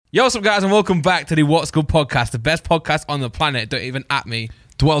Yo, what's up, guys, and welcome back to the What's Good podcast, the best podcast on the planet. Don't even at me.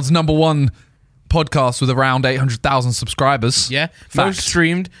 The world's #1 podcast with around 800,000 subscribers. Yeah. Fact. Most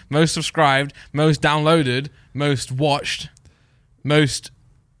streamed, most subscribed, most downloaded, most watched, most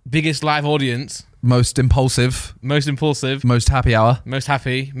biggest live audience. Most impulsive. Most impulsive. Most happy hour. Most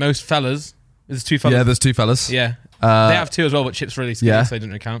happy. Most fellas. There's two fellas. Yeah, there's two fellas. Yeah. They have two as well, but Chip's really skinny, so it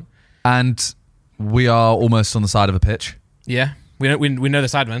didn't count. And we are almost on the side of a pitch. Yeah. We know the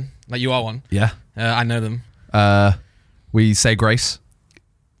SIDEMEN. Like, you are one. Yeah. I know them. We say grace.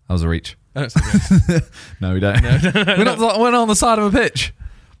 That was a reach. I don't say grace. No, we don't. No. We're not on the side of a pitch.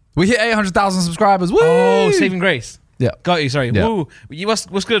 We hit 800,000 subscribers. Woo! Oh, saving grace. Yeah. Got you, sorry. Yeah. Woo.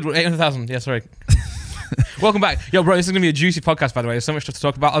 What's good? 800,000. Yeah, sorry. Welcome back. Yo, bro, this is going to be a juicy podcast, by the way. There's so much stuff to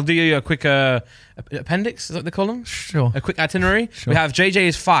talk about. I'll do you a quick appendix, is that what they call them? Sure. A quick itinerary. Sure. We have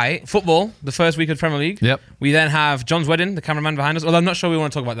JJ's fight, football, the first week of Premier League. Yep. We then have John's wedding, the cameraman behind us. Although I'm not sure we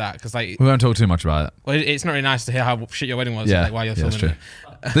want to talk about that, because We won't talk too much about it. well, it's not really nice to hear how shit your wedding was, Yeah. like, while you're That's filming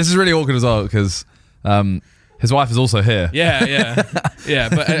true. it. This is really awkward as well because his wife is also here. Yeah.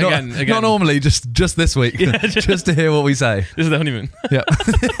 But again. Not normally, just this week. Yeah, just to hear what we say. This is the honeymoon. Yep.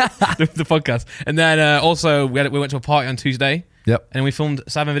 the podcast. And then also, we went to a party on Tuesday. Yep. And we filmed a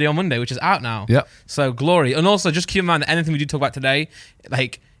Cyber video on Monday, which is out now. Yep. So glory. And also, just keep in mind that anything we do talk about today,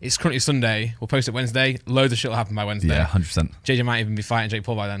 like, it's currently Sunday. We'll post it Wednesday. Loads of shit will happen by Wednesday. Yeah, 100%. JJ might even be fighting Jake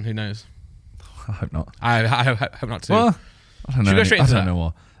Paul by then. Who knows? I hope not. I hope not too. Well, I don't know. Should we go straight into I don't that? know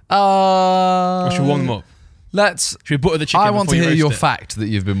what. Or should we warm them up? Let's. Should we butter the chicken? I want to before you hear roast your it? fact that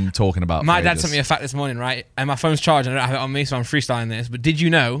you've been talking about. My for dad ages. sent me a fact this morning, right? And my phone's charged and I don't have it on me, so I'm freestyling this. But did you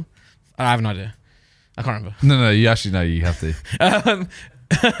know? I have no idea. I can't remember. No, you actually know. You have to. You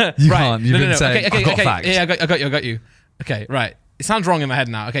Right. can't. You've been saying, Okay, I've got facts. Yeah, I got you. Okay, right. It sounds wrong in my head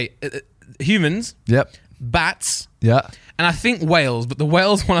now. Okay, humans, Yep. bats, Yeah. and I think whales, but the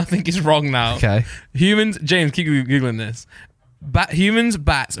whales one I think is wrong now. Okay. Humans, James, keep Googling this. Humans,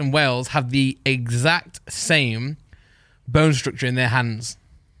 bats, and whales have the exact same bone structure in their hands.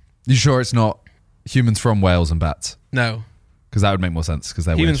 You sure it's not humans from Wales and bats? No. Because that would make more sense. Because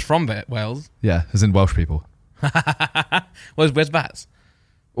they're Humans weird. from Wales. Yeah, as in Welsh people. Where's bats?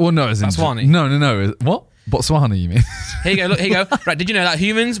 Or no, as in Botswana. No. What? Botswana? You mean? Here you go. Look, here you go. Right? Did you know that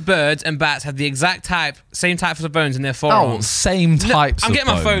humans, birds, and bats have the exact same types of bones in their forearms? Same types. I'm of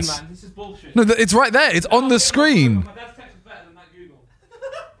getting my phone, bones. man. This is bullshit. No, it's right there. It's on the screen. My dad's text is better than that Google.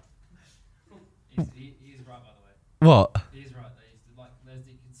 He is right, by the way. What? He is right.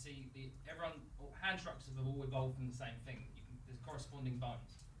 You can see hand structures have all evolved from the same thing. There's corresponding bones.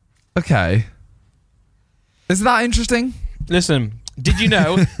 Okay. Is that interesting? Listen, did you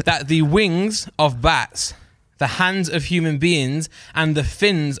know that the wings of bats, the hands of human beings, and the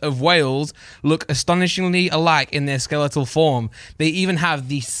fins of whales look astonishingly alike in their skeletal form? They even have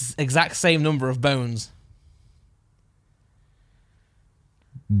the exact same number of bones.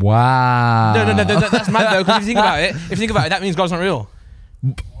 Wow. No, that's mad though. Because if you think about it, that means God's not real.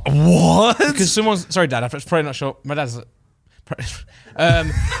 What? Because sorry, Dad, I'm probably not sure. My dad's.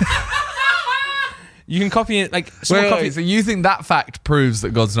 You can copy it like someone Wait, so you think that fact proves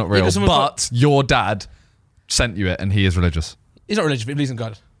that God's not real, 'cause someone but your dad sent you it and he is religious. He's not religious, but he believes in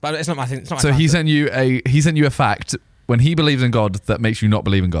God. But it's not my thing. It's not my So he factor. sent you a fact when he believes in God that makes you not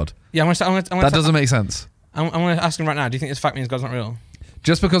believe in God. Yeah, I'm gonna That doesn't make sense. I'm going to ask him right now. Do you think this fact means God's not real?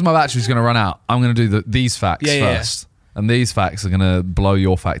 Just because my battery's going to run out, I'm going to do these facts first. And these facts are going to blow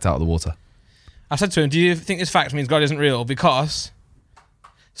your fact out of the water. I said to him, do you think this fact means God isn't real? Because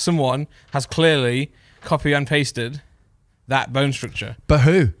someone has clearly copy and pasted that bone structure. But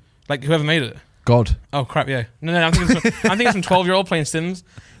who? Like whoever made it. God. Oh, crap, yeah. No, I'm thinking some 12-year-old playing Sims.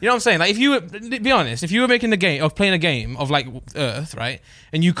 You know what I'm saying? Like, if you were, be honest, if you were making a game, of playing a game of, like, Earth, right?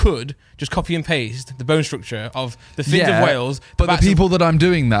 And you could just copy and paste the bone structure of the fins of whales. But the people that I'm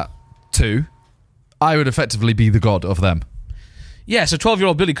doing that to, I would effectively be the God of them. Yeah, so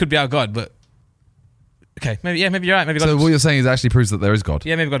 12-year-old Billy could be our God, but... Okay, maybe you're right. Maybe God. So what you're saying is actually proves that there is God.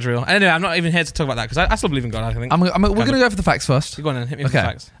 Yeah, maybe God's real. Anyway, I'm not even here to talk about that, because I still believe in God, I think. We're going to go for the facts first. Go on then, hit me with the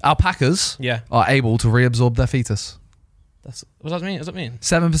facts. Alpacas are able to reabsorb their fetus. What does that mean?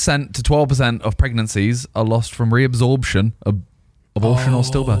 7% to 12% of pregnancies are lost from reabsorption, abortion or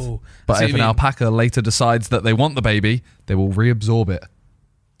stillbirth. But if an alpaca later decides that they want the baby, they will reabsorb it.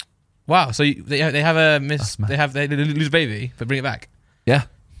 Wow, so they have they lose a baby, but bring it back. Yeah.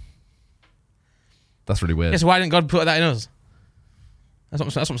 That's really weird. Yeah, so why didn't God put that in us? That's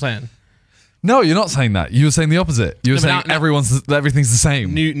what I'm saying. No, you're not saying that. You were saying the opposite. You were saying now, everything's the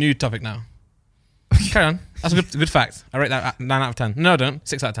same. New topic now. Carry on. That's a good fact. I rate that at 9 out of 10. No, I don't.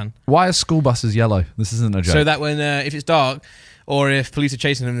 6 out of 10. Why are school buses yellow? This isn't a joke. So that when if it's dark, or if police are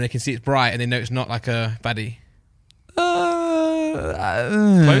chasing them, they can see it's bright and they know it's not like a baddie.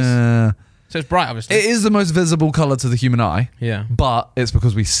 Close. So it's bright, obviously. It is the most visible colour to the human eye. Yeah. But it's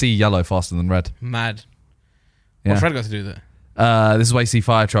because we see yellow faster than red. Mad. Yeah. What's red got to do with it? This is why you see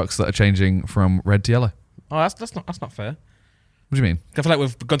fire trucks that are changing from red to yellow. Oh, that's not fair. What do you mean? I feel like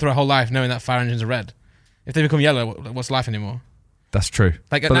we've gone through our whole life knowing that fire engines are red. If they become yellow, what's life anymore? That's true.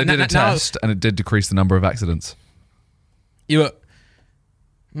 Like, but they did a test and it did decrease the number of accidents. I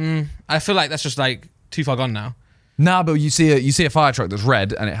feel like that's just like too far gone now. Nah, but you see a fire truck that's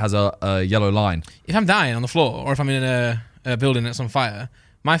red and it has a yellow line. If I'm dying on the floor or if I'm in a building that's on fire,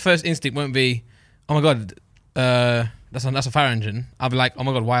 my first instinct won't be, oh my God, that's a fire engine. I'll be like, oh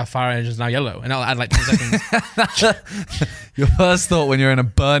my God, why are fire engines now yellow? And I'll add like 10 seconds. Your first thought when you're in a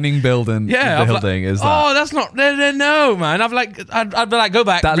burning building is that. Oh, that's not, no, man. I'd be like, go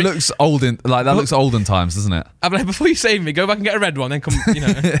back. That looks olden times, doesn't it? I'd be like, before you save me, go back and get a red one, then come,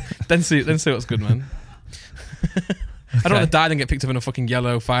 then see what's good, man. Okay. I don't want to die and get picked up in a fucking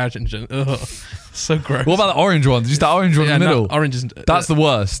yellow fire engine. Ugh, so gross. What about the orange one? Just that orange one in the middle. No, orange is that's the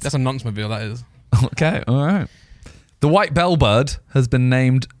worst. That's a nonce-mobile, that is. Okay, all right. The white bellbird has been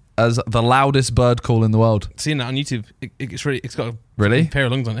named as the loudest bird call in the world. Seen that on YouTube. It's got a pair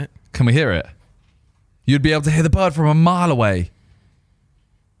of lungs on it. Can we hear it? You'd be able to hear the bird from a mile away.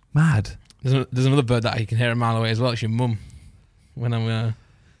 Mad. There's another bird that you can hear a mile away as well. It's your mum. When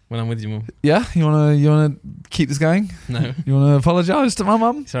I'm with you, mum. Yeah, you wanna keep this going? No. You wanna apologise to my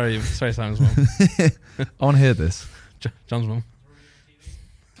mum? Sorry, Sam's mum. I wanna hear this. John's mum.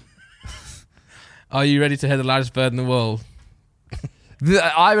 Are you ready to hear the loudest bird in the world?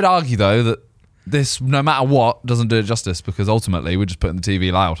 I would argue though that this, no matter what, doesn't do it justice because ultimately we're just putting the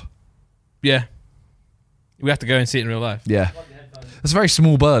TV loud. Yeah. We have to go and see it in real life. Yeah. It's a very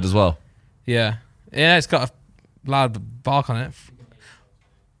small bird as well. Yeah. Yeah, it's got a loud bark on it.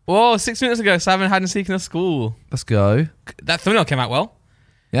 Whoa, 6 minutes ago, Simon hide and seek in a school. Let's go. That thumbnail came out well.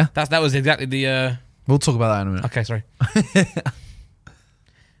 Yeah. That was exactly the... We'll talk about that in a minute. Okay, sorry.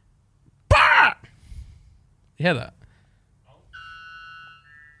 You hear that?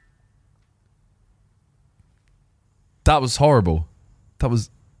 That was horrible. That was...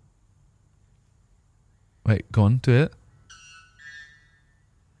 Wait, go on, do it.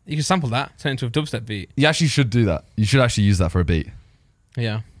 You can sample that, turn it into a dubstep beat. You actually should do that. You should actually use that for a beat.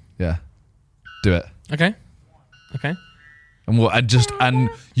 Yeah. Yeah. Do it. Okay. And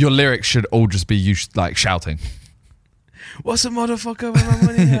your lyrics should all just be you like shouting. What's a motherfucker with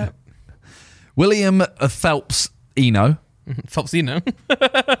my money at? William Phelps Eno. Phelpsino.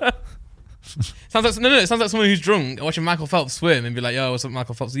 Sounds like it sounds like someone who's drunk watching Michael Phelps swim and be like, yo, what's up,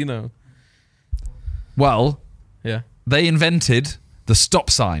 Michael Phelpsino? Well, yeah. They invented the stop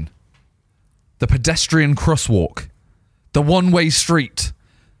sign, the pedestrian crosswalk, the one-way street,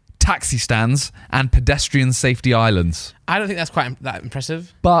 taxi stands, and pedestrian safety islands. I don't think that's quite that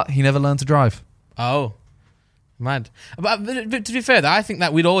impressive. But he never learned to drive. Oh. Mad. But to be fair, though, I think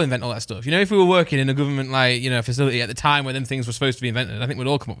that we'd all invent all that stuff. You know, if we were working in a government facility at the time when them things were supposed to be invented, I think we'd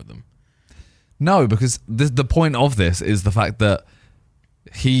all come up with them. No, because the point of this is the fact that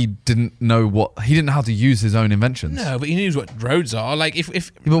he didn't know how to use his own inventions. No, but he knew what roads are. Like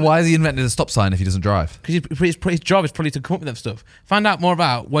if but why has he invented a stop sign if he doesn't drive? Because his job is probably to come up with that stuff. Find out more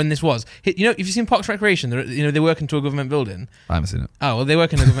about when this was. You know, if you've seen Parks and Recreation, they work into a government building. I haven't seen it. Oh well, they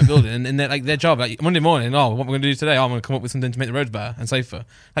work in a government building, and they're like their job. Like Monday morning, what we're going to do today? I'm going to come up with something to make the roads better and safer.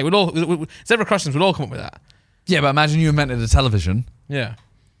 Like zebra crossings, we'd all come up with that. Yeah, but imagine you invented a television. Yeah.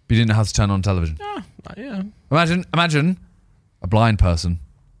 But you didn't know how to turn on television. Yeah. Imagine a blind person.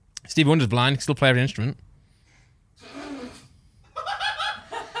 Stevie Wonder's blind, he can still play every instrument.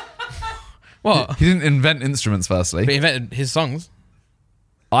 What? He didn't invent instruments, firstly. But he invented his songs.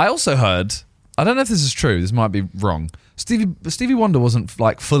 I also heard, I don't know if this is true, this might be wrong. Stevie Wonder wasn't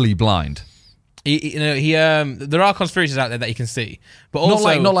like fully blind. There are conspiracies out there that he can see, but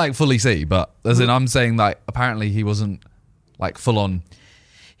also not like fully see, but as in I'm saying like apparently he wasn't like full on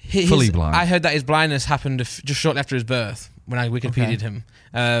fully blind. I heard that his blindness happened just shortly after his birth when I Wikipedia'd him.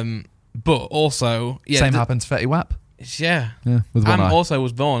 But also, same happened to Fetty Wap. Yeah, with one eye. Also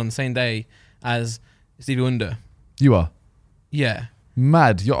was born on the same day as Stevie Wonder. You are? Yeah.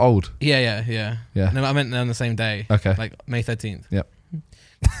 Mad, you're old. Yeah. No, I meant on the same day. Okay. Like May 13th. Yep.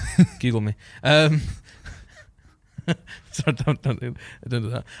 Google me. Sorry, don't do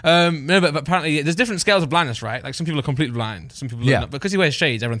that. No, but apparently there's different scales of blindness, right? Like some people are completely blind, some people are not. Because he wears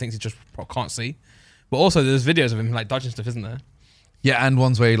shades, everyone thinks he just can't see. But also there's videos of him like dodging stuff, isn't there? Yeah, and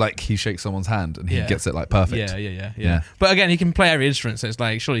ones where he shakes someone's hand and he gets it like perfect. Yeah. But again, he can play every instrument, so it's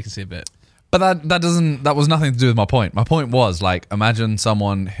like surely you can see a bit. But that was nothing to do with my point. My point was like, imagine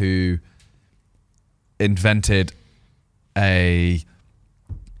someone who invented a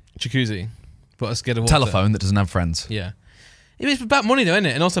jacuzzi, but a skid of water. Telephone that doesn't have friends. Yeah. It's about money though, isn't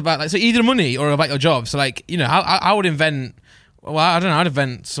it? And also about so either money or about your job. So like, I would invent. Well, I don't know. I'd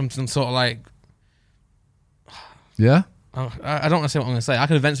invent some sort of like. Yeah. I don't want to say what I'm going to say. I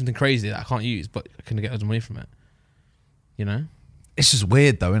could invent something crazy that I can't use, but I can get loads of money from it. It's just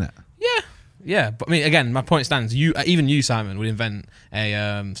weird though, isn't it? Yeah. But I mean, again, my point stands. Even you, Simon, would invent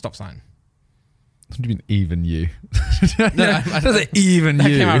a stop sign. What do you mean, even you? No, even that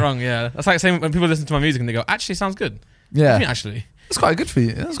you. came out wrong. Yeah, that's like saying when people listen to my music and they go, "Actually, sounds good." Yeah. What do you mean, actually. That's quite good for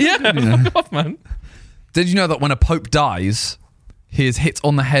you. Fuck off, man. Did you know that when a pope dies, he is hit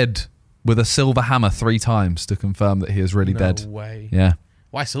on the head with a silver hammer 3 times to confirm that he is really dead? No way. Yeah.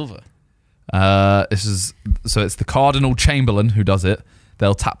 Why silver? It's the Cardinal Chamberlain who does it.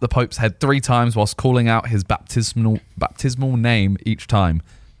 They'll tap the Pope's head 3 times whilst calling out his baptismal name each time.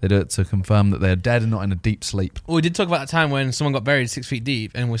 They do it to confirm that they're dead and not in a deep sleep. Well, we did talk about that time when someone got buried 6 feet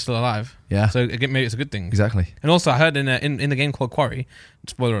deep and was still alive. Yeah. So again, maybe it's a good thing. Exactly. And also, I heard in the game called Quarry,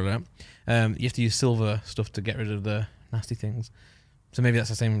 spoiler alert, you have to use silver stuff to get rid of the nasty things. So maybe that's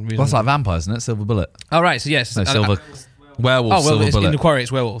the same reason. Well, that's like vampires, isn't it? Silver bullet. Oh, right. So yes. No, silver. Werewolves, silver bullet. In the Quarry,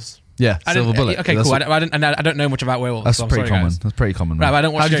 it's werewolves. Yeah, silver bullet. Okay, cool. I don't know much about werewolves. That's so pretty common. Guys. That's pretty common. Right, but I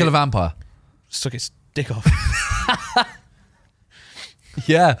don't watch. How'd you kill a vampire? Suck its dick off.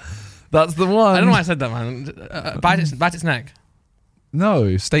 Yeah, that's the one. I don't know why I said that, man. Bite its neck.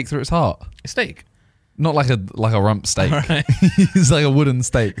 No, stake through its heart. A steak. Not like a rump steak. Right. It's like a wooden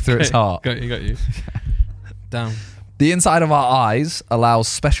stake through its heart. Got you. Damn. The inside of our eyes allows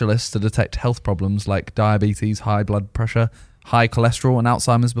specialists to detect health problems like diabetes, high blood pressure, high cholesterol, and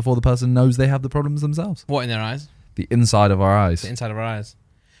Alzheimer's before the person knows they have the problems themselves. What in their eyes? The inside of our eyes. The inside of our eyes.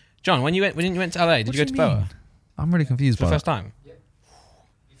 John, when you went to LA, did you go to Boa? I'm really confused For by the first that. time?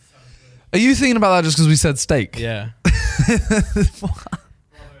 Are you thinking about that just because we said steak? Yeah.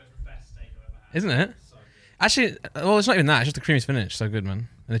 Isn't it? Actually, well, it's not even that. It's just the creamy spinach. So good, man.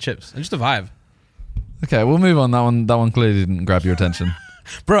 And the chips. And just the vibe. Okay, we'll move on. That one clearly didn't grab your attention.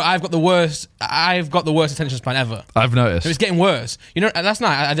 Bro, I've got the worst attention span ever. I've noticed. It was getting worse. Last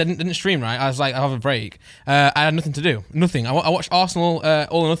night I didn't stream, right? I was like, I have a break. I had nothing to do. Nothing. I watched Arsenal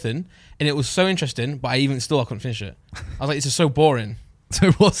All or Nothing, and it was so interesting, but I couldn't finish it. I was like, this is so boring. So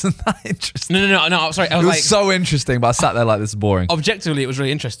it wasn't that interesting. No. Sorry, I was it was like, so interesting, but I sat there like, this is boring. Objectively, it was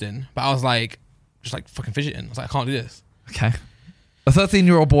really interesting, but I was like, just like fucking fidgeting. I was like, I can't do this. Okay. A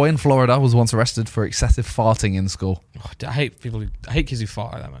 13-year-old boy in Florida was once arrested for excessive farting in school. Oh, I hate kids who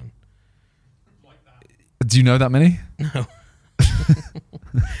fart like that, man. Do you know that many? No.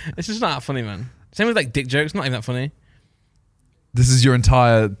 It's just not that funny, man. Same with like dick jokes, not even that funny. This is your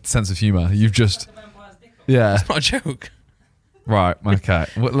entire sense of humour. You've just... Yeah. It's not a joke. Right, okay.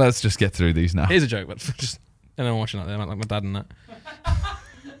 Well, let's just get through these now. It is a joke, but just anyone watching that, they might like my dad and that.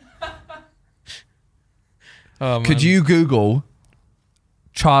 Oh, man. Could you Google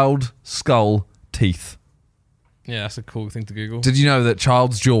child skull teeth? Yeah, that's a cool thing to Google. Did you know that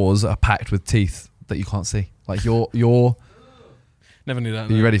child's jaws are packed with teeth that you can't see? Like your Never knew that.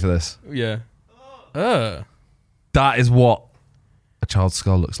 Are you ready for this? Yeah. That is what a child's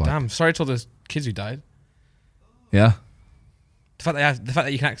skull looks like. Damn, sorry to all those kids who died. Yeah. The fact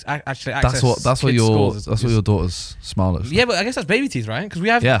that you can actually access that's what your daughter's smile looks like. Yeah, but I guess that's baby teeth, right? Because we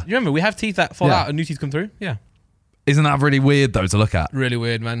have. Yeah. You remember we have teeth that fall out and new teeth come through. Yeah. Isn't that really weird though to look at? Really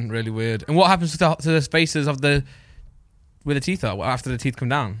weird, man. Really weird. And what happens to the spaces of where the teeth are after the teeth come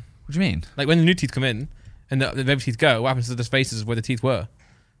down? What do you mean? Like when the new teeth come in and the baby teeth go, what happens to the spaces where the teeth were?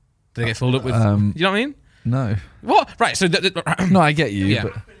 Do they get filled up with? You know what I mean? No. What? Right. So no, I get you. Yeah.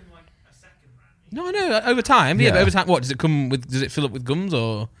 But No, I know. Over time, but over time, what does it come with? Does it fill up with gums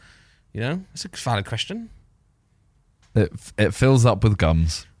or? That's a valid question. It fills up with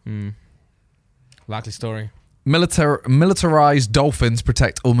gums. Likely story. Militarized dolphins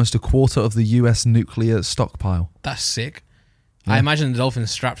protect almost a quarter of the U.S. nuclear stockpile. That's sick. Yeah. I imagine the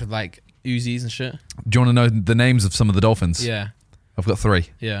dolphins strapped with like Uzis and shit. Do you want to know the names of some of the dolphins? Yeah. I've got 3.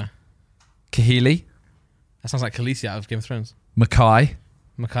 Yeah. Kahili. That sounds like Khaleesi out of Game of Thrones. Mackay.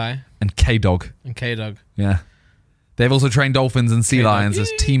 And K-Dog. And K-Dog. Yeah. They've also trained dolphins and sea K-Dog. lions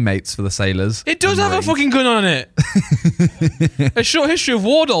as teammates for the sailors. It does have a fucking gun on it. A short history of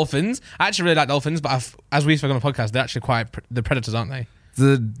war dolphins. I actually really like dolphins, but as we spoke on the podcast, they're actually quite the predators, aren't they?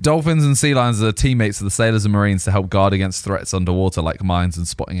 The dolphins and sea lions are teammates of the sailors and marines to help guard against threats underwater like mines and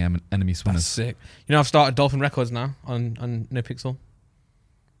spotting enemy swimmers. That's sick. I've started dolphin records now on NoPixel.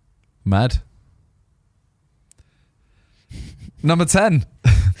 Mad. Number 10.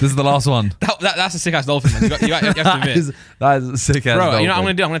 This is the last one. That's a sick ass dolphin, man. You have to admit. That is a sick ass Bro, dolphin. you know what I'm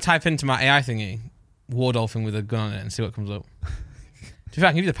going to do? I'm going to type into my AI thingy, war dolphin with a gun on it, and see what comes up. To be fair,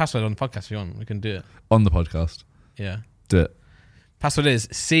 I can give you the password on the podcast if you want. We can do it. On the podcast. Yeah. Do it. Password is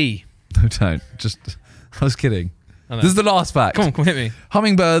C. No, don't. I was kidding. This is the last fact. Come on, hit me.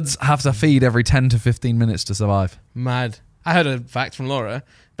 Hummingbirds have to feed every 10 to 15 minutes to survive. Mad. I heard a fact from Laura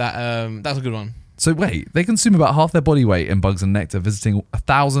that that's a good one. So wait, they consume about half their body weight in bugs and nectar, visiting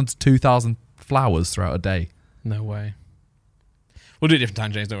 1,000 to 2,000 flowers throughout a day. No way. We'll do it different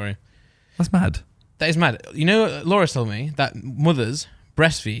time, James, don't worry. That's mad. That is mad. You know, Laura told me that mothers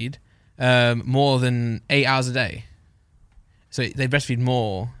breastfeed more than 8 hours a day. So they breastfeed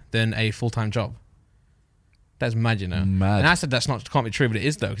more than a full-time job. That's mad, you know. Mad. And I said can't be true, but it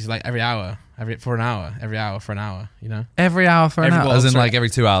is though, because like every hour for an hour, you know. Every hour for an hour? As in like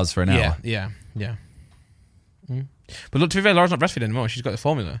every 2 hours for an hour? Yeah. Mm. But look, to be fair, Laura's not breastfeeding anymore. She's got the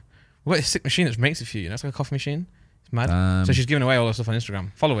formula. We've got this sick machine that makes it for you. It's like a coffee machine. It's mad. So she's giving away all her stuff on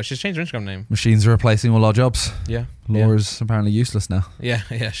Instagram. Follow her. She's changed her Instagram name. Machines are replacing all our jobs. Yeah. Laura's apparently useless now. Yeah,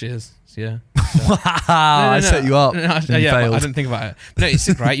 she is. Yeah. Wow, I set you up. I didn't think about it. But no, it's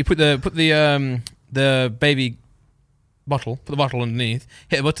sick, right? You put the baby bottle, put the bottle underneath,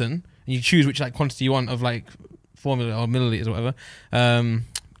 hit a button, and you choose which like quantity you want of like formula or milliliters or whatever.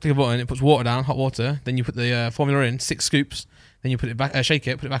 Click a button, it puts water down, hot water. Then you put the formula in, 6 scoops. Then you put it back, shake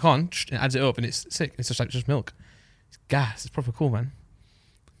it, put it back on, and it adds it up, and it's sick. It's just milk. It's gas. It's proper cool, man.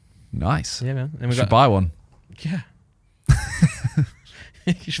 Nice. Yeah, man. And we should buy one. Yeah.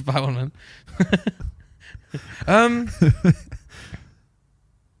 You should buy one, man.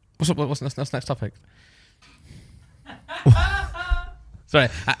 What's next topic? Sorry,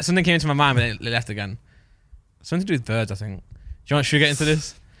 something came into my mind, but it left again. Something to do with birds, I think. Should we get into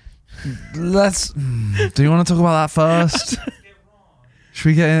this? Let's. Do you want to talk about that first? Should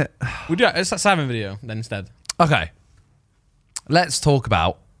we get it? We'll do it. It's that SIDEMEN video then instead. Okay. Let's talk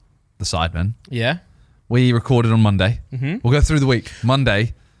about the SIDEMEN. Yeah. We recorded on Monday. Mm-hmm. We'll go through the week.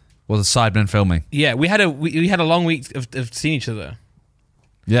 Monday was a SIDEMEN filming. Yeah, we had a long week of seeing each other.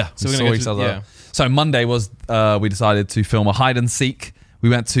 Yeah, so we saw each other. Yeah. So Monday was we decided to film a hide and seek. We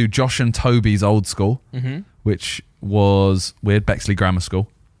went to Josh and Toby's old school, which was weird, Bexley Grammar School.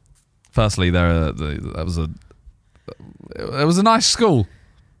 Firstly, it was a nice school.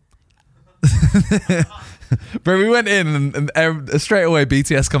 But we went in and straight away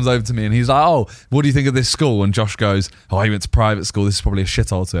BTS comes over to me and he's like, "Oh, what do you think of this school?" And Josh goes, "Oh, he went to private school. This is probably a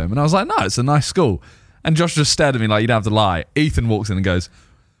shithole to him." And I was like, "No, it's a nice school." And Josh just stared at me like, "You don't have to lie." Ethan walks in and goes,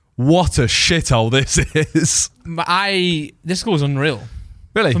 "What a shithole this is." This school is unreal.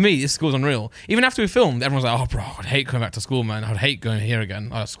 Really? For me, this school's unreal. Even after we filmed, everyone's like, "Oh, bro, I'd hate coming back to school, man. I'd hate going here again,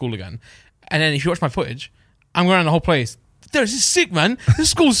 school again." And then if you watch my footage, I'm going around the whole place. This is sick, man. This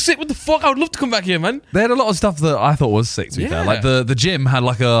school's sick. What the fuck? I would love to come back here, man. They had a lot of stuff that I thought was sick, to be fair. Like the gym had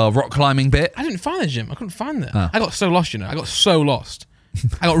like a rock climbing bit. I didn't find the gym. I couldn't find it. I got so lost, you know. I got so lost.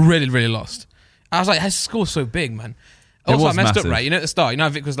 I got really, really lost. I was like, this school's so big, man. Also, I messed up, right? You know, at the start, you know how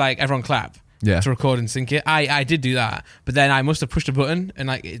Vic was like, everyone clap to record and sync it? I did do that, but then I must have pushed a button and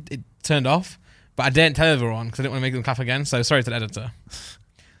like it turned off, but I didn't tell everyone because I didn't want to make them clap again, so sorry to the editor.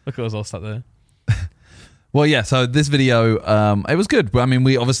 Look at us all sat there. Well, yeah, so this video, it was good. I mean,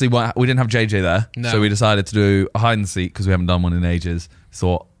 we obviously we didn't have JJ there, so we decided to do a hide and seek because we haven't done one in ages.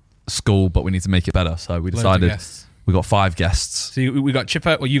 Thought school, but we need to make it better, so we decided we got 5 guests. So we got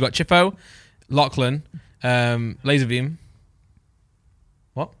Chippo, or you got Chippo, Lachlan, Laserbeam.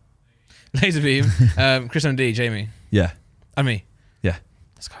 What? Laserbeam, Chris MD, Jamie. Yeah. And me. Yeah.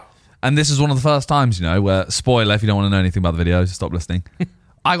 Let's go. And this is one of the first times, you know, where, spoiler, if you don't want to know anything about the videos, stop listening.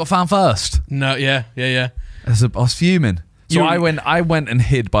 I got found first. No, yeah. I was fuming. So I went and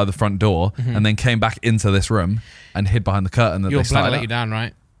hid by the front door and then came back into this room and hid behind the curtain that Your they started bladder let you down,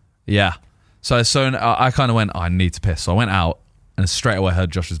 right? Yeah. So I kind of went, I need to piss. So I went out and straight away heard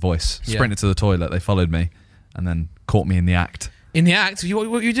Josh's voice. Sprinted to the toilet. They followed me and then caught me in the act. In the act? What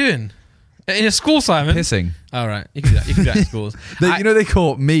were you doing? In a school, Simon? Pissing. All right. You can do that. You can do that in schools. They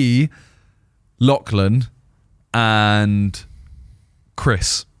caught me, Lachlan, and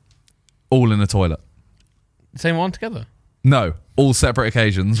Chris all in the toilet. Same one together? No, all separate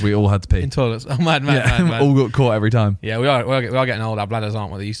occasions. We all had to pee. In toilets. Oh, mad. All got caught every time. Yeah, we are getting old. Our bladders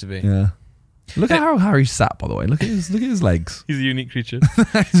aren't what they used to be. Yeah. Look at how Harry sat, by the way. Look at his legs. He's a unique creature.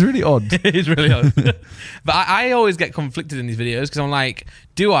 He's really odd. He's really odd. But I always get conflicted in these videos because I'm like,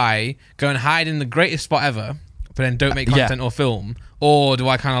 do I go and hide in the greatest spot ever, but then don't make content or film? Or do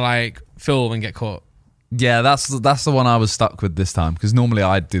I kind of like film and get caught? Yeah, that's the one I was stuck with this time, because normally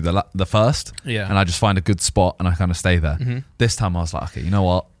I'd do the first, and I just find a good spot and I kind of stay there. This time I was like, okay, you know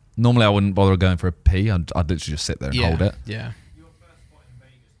what? Normally I wouldn't bother going for a pee. I'd literally just sit there and hold it. Yeah. Your first spot in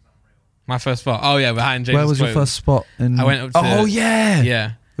Vegas was unreal. My first spot. Oh yeah, behind James. Where was your first spot? I went up to. Oh yeah.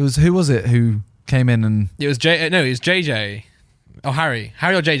 Yeah. It was, who was it who came in and? It was it was JJ. Oh, Harry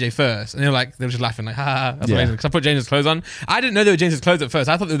or JJ first, and they were just laughing like, ha ha, ha. That's amazing. Because I put James's clothes on. I didn't know they were James's clothes at first.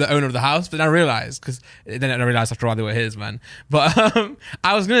 I thought they were the owner of the house, but then I realized, because then I realized after a while they were his, man. But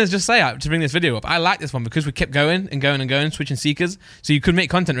I was gonna just say, to bring this video up, I like this one because we kept going and going and going, switching seekers, so you could make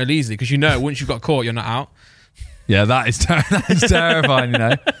content really easily, because once you've got caught, you're not out. Yeah, that is terrifying, you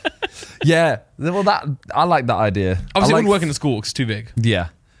know. Yeah, well, I like that idea. Obviously, it wouldn't work in the school because it's too big. Yeah.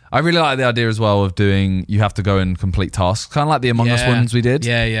 I really like the idea as well of you have to go and complete tasks, kind of like the Among Us ones we did.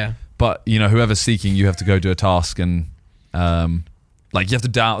 Yeah, yeah. But, whoever's seeking, you have to go do a task and, you have to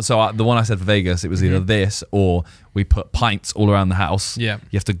down. So the one I said for Vegas, it was either this or we put pints all around the house. Yeah.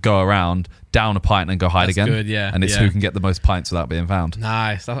 You have to go around, down a pint and go hide again. Good, yeah. And it's who can get the most pints without being found.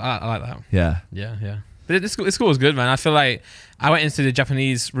 Nice. I like that. Yeah. Yeah, yeah. But this school was good, man. I feel like I went into the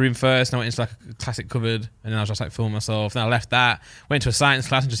Japanese room first, and I went into like a classic cupboard, and then I was just like filming myself. Then I left that, went to a science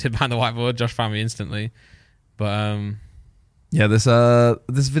class and just hid behind the whiteboard. Josh found me instantly. But yeah, this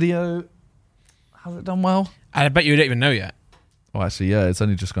video, has it done well? I bet you don't even know yet. Oh, actually, yeah, it's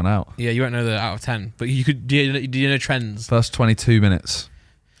only just gone out. Yeah, you won't know the out of 10, but you could. Do you know trends? First 22 minutes,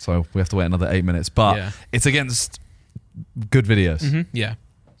 so we have to wait another 8 minutes. But it's against good videos. Yeah.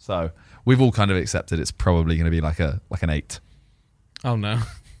 So we've all kind of accepted it's probably going to be like an 8. Oh no.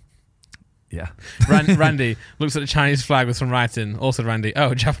 Yeah. Randy looks at the Chinese flag with some writing. Also, Randy,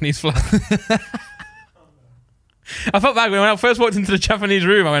 Japanese flag. I felt bad when I first walked into the Japanese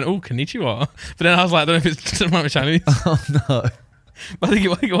room. I went, "Oh, konnichiwa," but then I was like, "I don't know if it's something like Chinese." Oh no. But I think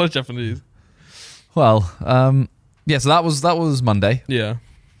it was Japanese. Well, yeah. So that was Monday. Yeah.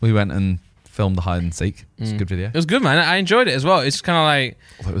 We went and filmed the hide and seek. It's a good video. It was good, man. I enjoyed it as well. It's kind of like...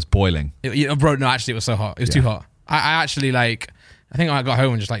 It was boiling. Bro, no, actually, it was so hot. It was too hot. I actually, I think I got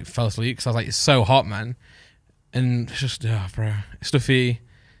home and just, fell asleep because I was like, it's so hot, man. And it's just, bro, it's stuffy.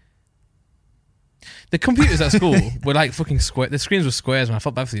 The computers at school were, fucking square. The screens were squares, man. I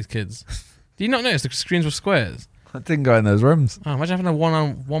felt bad for these kids. Do you not notice the screens were squares? I didn't go in those rooms. Oh, imagine having a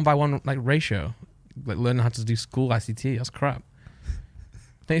one by one ratio. Learning how to do school ICT. That's crap.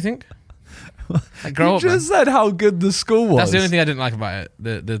 Don't you think? You just said how good the school was. That's the only thing I didn't like about it.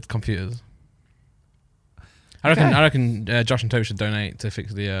 The computers. I reckon Josh and Toby should donate to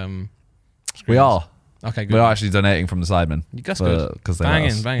fix the screens. We are. Okay, good. We are actually donating from the SIDEMEN. That's good. Because they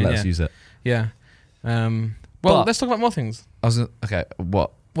Banging, let us use it. Yeah. Well, let's talk about more things. Okay,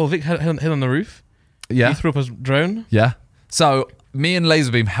 what? Well, Vic hid on the roof. Yeah. He threw up his drone. Yeah. So me and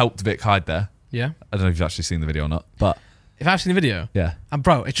Laserbeam helped Vic hide there. Yeah. I don't know if you've actually seen the video or not, but... If I've seen the video? Yeah.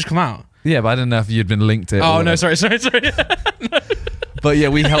 Bro, it just come out. Yeah, but I didn't know if you'd been linked to it. Oh, no, sorry. No. But yeah,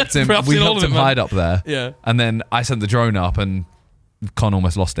 we helped him. We helped him hide up there. Yeah. And then I sent the drone up, and Con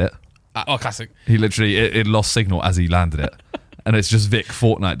almost lost it. Classic. He literally it lost signal as he landed it, and it's just Vic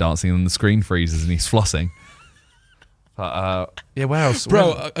Fortnite dancing, and the screen freezes, and he's flossing. But yeah, where else,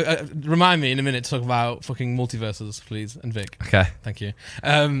 bro? Remind me in a minute to talk about fucking multiverses, please, and Vic. Okay. Thank you.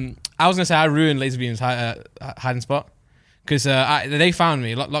 I was gonna say I ruined Laserbeam's hiding spot. Because they found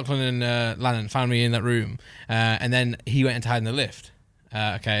me, Lachlan and Lannon found me in that room, and then he went into hide in the lift.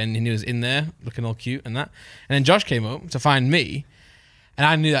 And he was in there looking all cute and that. And then Josh came up to find me, and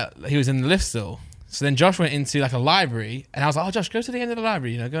I knew that he was in the lift still. So then Josh went into a library, and I was like, "Oh, Josh, go to the end of the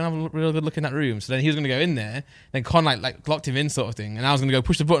library, go and have a real good look in that room." So then he was going to go in there. Then Con locked him in, sort of thing, and I was going to go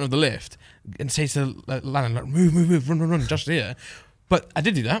push the button of the lift and say to Lannon, "Move, run, Josh is here." But I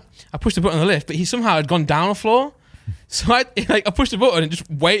did do that. I pushed the button on the lift, but he somehow had gone down a floor. So I pushed the button and just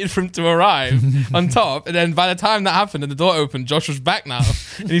waited for him to arrive on top, and then by the time that happened and the door opened, Josh was back now,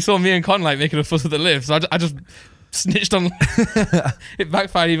 and he saw me and Con making a fuss at the lift. So I just snitched on. It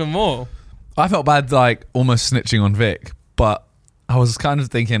backfired even more. I felt bad, almost snitching on Vic, but I was kind of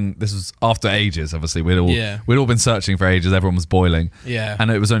thinking this was after ages. Obviously, we'd all been searching for ages. Everyone was boiling,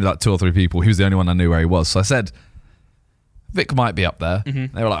 and it was only 2 or 3 people. He was the only one I knew where he was. So I said, Vic might be up there.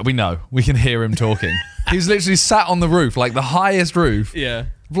 Mm-hmm. They were like, we know. We can hear him talking. He was literally sat on the roof, the highest roof,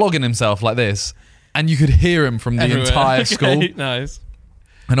 vlogging himself like this, and you could hear him from the entire school. Nice.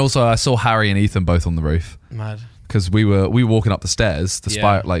 And also, I saw Harry and Ethan both on the roof. Mad. Because we were walking up the stairs,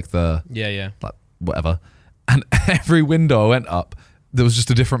 whatever, and every window I went up, there was just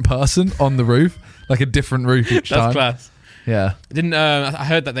a different person on the roof, a different roof each time. That's class. Yeah. I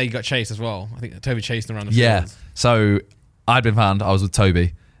heard that they got chased as well. I think Toby chased them around the fields. Yeah. So I'd been found. I was with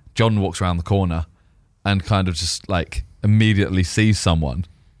Toby. John walks around the corner, and kind of just like immediately sees someone,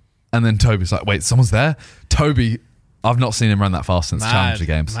 and then Toby's like, wait, someone's there? Toby, I've not seen him run that fast since Challenger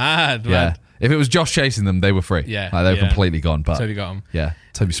games. Mad. If it was Josh chasing them, they were free. Yeah. Like, they were completely gone. But Toby got them. Yeah,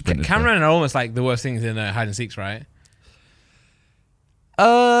 Toby sprinted. Camera are almost like the worst things in hide and seeks, right?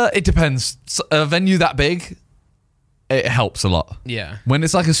 It depends. A venue that big, it helps a lot. Yeah. When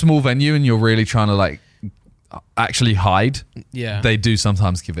it's like a small venue and you're really trying to like actually hide, they do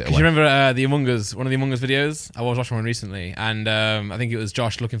sometimes give it away. Do you remember one of the Among Us videos? I was watching one recently, and I think it was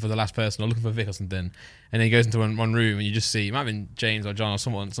Josh looking for the last person or looking for Vic or something, and then he goes into one room and you just see, it might have been James or John or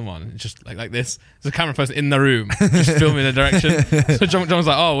someone, it's just like this. There's a camera person in the room just filming a direction. So John's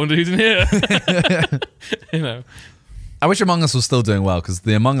like, oh, I wonder who's in here. You know. I wish Among Us was still doing well, because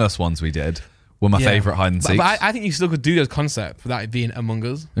the Among Us ones we did were my favourite hide and seeks. But I think you still could do those concepts without it being Among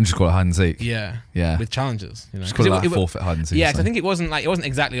Us. And just call it hide and seek. Yeah. With challenges. You know? Just call it like forfeit hide and seek. Yeah, because I think it wasn't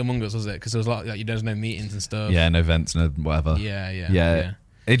exactly Among Us, was it? Because there was a lot like there's no meetings and stuff. Yeah, no events, no whatever. Yeah.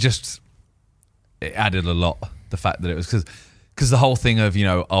 It added a lot. The fact that it was because the whole thing of, you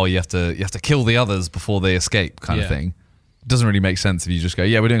know, oh, you have to kill the others before they escape kind of thing doesn't really make sense if you just go,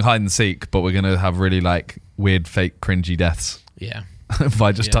 yeah, we're doing hide and seek, but we're gonna have really like weird, fake, cringy deaths. Yeah.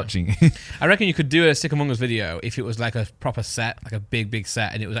 By just touching you. I reckon you could do a Sick Among Us video if it was like a proper set, like a big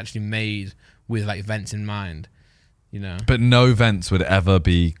set, and it was actually made with like vents in mind, you know. But no vents would ever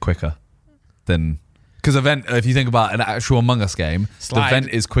be quicker than, because if you think about an actual Among Us game, the vent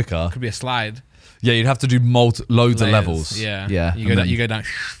is quicker. Could be a slide. Yeah, you'd have to do loads of levels. Yeah. You go down.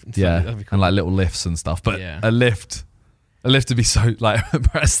 Yeah, cool. And like little lifts and stuff. But a lift to be so like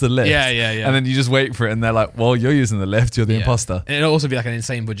press the lift. Yeah. And then you just wait for it, and they're like, "Well, you're using the lift. You're the imposter." And it'll also be like an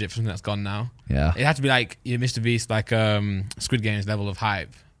insane budget for something that's gone now. Yeah, it had to be like Mr. Beast, like Squid Game's level of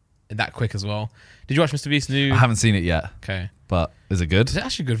hype, that quick as well. Did you watch Mr. Beast's new? I haven't seen it yet. Okay, but is it good? It's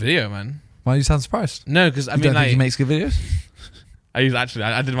actually a good video, man. Why do you sound surprised? No, because I mean, don't like, think he makes good videos. I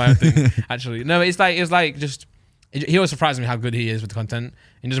did my own thing. Actually, no, it was like just. He always surprises me how good he is with the content.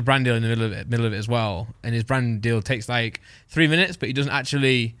 And he does a brand deal in the middle of it as well. And his brand deal takes like 3 minutes, but he doesn't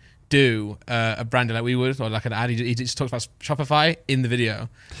actually do a brand deal like we would, or like an ad. He just talks about Shopify in the video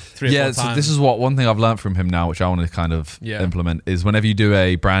 3 or 4 times. So this is one thing I've learned from him now, which I want to kind of implement, is whenever you do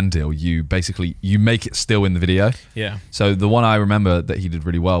a brand deal, you make it still in the video. Yeah. So the one I remember that he did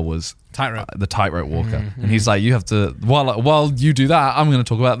really well was the tightrope walker. And he's like, you have to, while you do that, I'm going to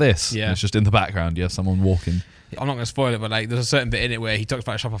talk about this. Yeah. And it's just in the background. You have someone walking. I'm not going to spoil it, but like there's a certain bit in it where he talks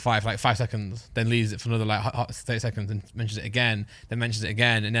about Shopify for like 5 seconds, then leaves it for another like 30 seconds, and mentions it again, then mentions it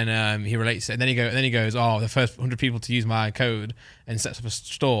again, and then he relates it, and then he goes, oh, the first 100 people to use my code and sets up a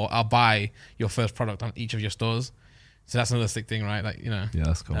store, I'll buy your first product on each of your stores. So that's another sick thing, right? Like, you know. Yeah,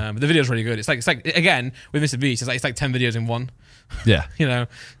 that's cool. But the video's really good. It's like again with Mr. Beast, it's like 10 videos in one. Yeah. You know,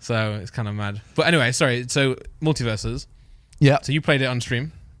 so it's kind of mad. But anyway, sorry. So Multiverses. Yeah. So you played it on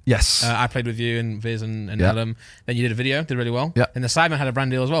stream. Yes. I played with you and Viz and Ellum. Then you did a video, did really well. Yep. And the SIDEMEN had a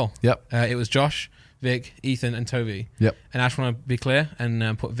brand deal as well. Yep. It was Josh, Vic, Ethan, and Toby. Yep. And I just want to be clear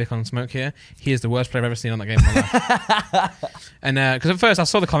and put Vic on smoke here. He is the worst player I've ever seen on that game in my life. And because at first I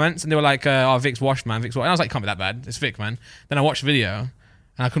saw the comments and they were like, "Oh, Vic's washed, man. Vic's washed." And I was like, "Can't be that bad. It's Vic, man." Then I watched the video and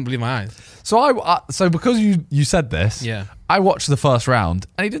I couldn't believe my eyes. So because you said this, I watched the first round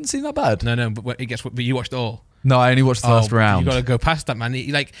and he didn't seem that bad. No, but you watched it all. No, I only watched the first round. You got to go past that, man.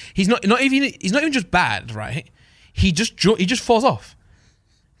 He's not even just bad, right? He just falls off.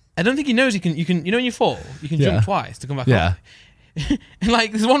 I don't think he knows you can. You know when you fall, you can jump twice to come back up. And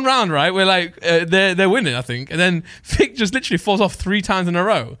like there's one round, right, where like they're winning, I think, and then Vic just literally falls off 3 times in a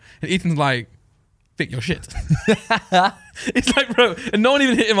row, and Ethan's like, "Vic, you're shit." It's like, bro, and no one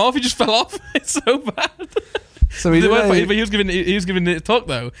even hit him off. He just fell off. It's so bad. So he was giving the talk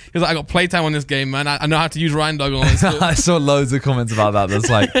though. He was like, "I got playtime on this game, man. I know how to use Ryan Dog and all this stuff." I saw loads of comments about that. That's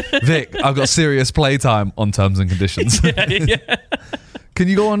like, "Vic, I've got serious playtime on terms and conditions." Yeah. Can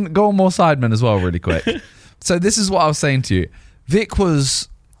you go on more SIDEMEN as well, really quick? So this is what I was saying to you.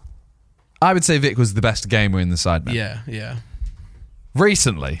 I would say Vic was the best gamer in the SIDEMEN. Yeah.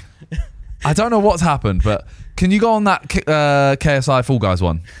 Recently, I don't know what's happened, but can you go on that KSI Fall Guys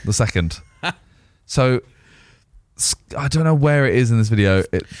one, the second? So. I don't know where it is in this video.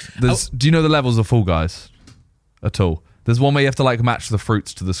 Do you know the levels of Fall Guys at all? There's one where you have to like match the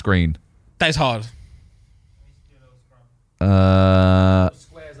fruits to the screen. That is hard.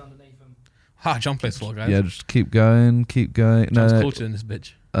 Squares underneath them. John plays Fall Guys. Yeah, just keep going. John's culture in this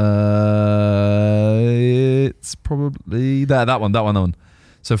bitch. It's probably that one.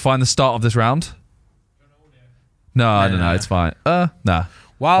 So find the start of this round. No, I don't know. It's fine. Nah.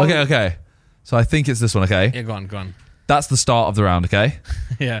 Wow. Okay. So I think it's this one, okay? Yeah, go on. That's the start of the round, okay?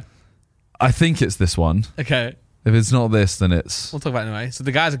 Yeah. I think it's this one. Okay. If it's not this, then it's... We'll talk about it anyway. So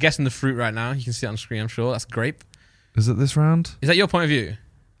the guys are guessing the fruit right now. You can see it on screen, I'm sure. That's grape. Is it this round? Is that your point of view?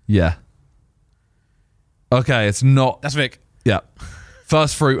 Yeah. Okay, it's not... That's Vic. Yeah.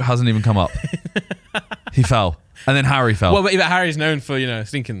 First fruit hasn't even come up. He fell. And then Harry fell. Well, but Harry's known for,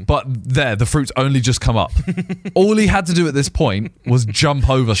 stinking. But the fruit's only just come up. All he had to do at this point was jump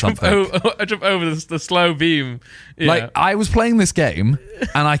over something. Jump over the slow beam. Yeah. Like, I was playing this game,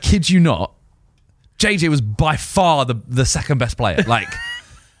 and I kid you not, JJ was by far the second best player. Like,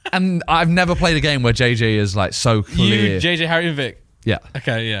 and I've never played a game where JJ is like so clear. You, JJ, Harry, and Vic. Yeah.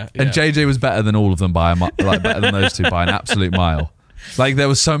 Okay, yeah. And JJ was better than all of them by better than those two by an absolute mile. Like, there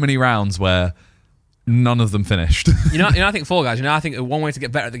was so many rounds where none of them finished. I think Fall Guys, I think one way to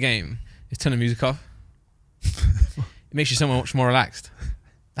get better at the game is turn the music off. It makes you so much more relaxed.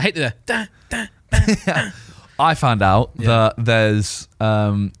 I hate the I found out that there's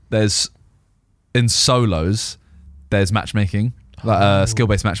in solos there's matchmaking, like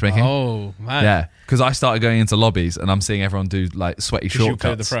skill-based matchmaking. Oh man. Yeah, because I started going into lobbies and I'm seeing everyone do like sweaty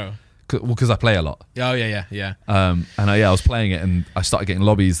shortcuts. The pro. Well, because I play a lot. Oh yeah. And I was playing it, and I started getting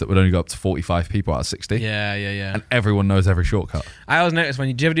lobbies that would only go up to 45 people out of 60. Yeah. And everyone knows every shortcut. I always notice do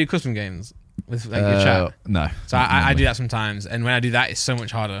you ever do custom games with like your chat? No. So I do that sometimes, and when I do that, it's so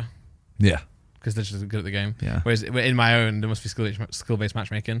much harder. Yeah. Because they're just good at the game. Yeah. Whereas in my own, there must be skill-based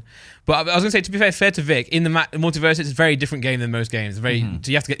matchmaking. But I was going to say, to be fair to Vic, in the multiverse, it's a very different game than most games. So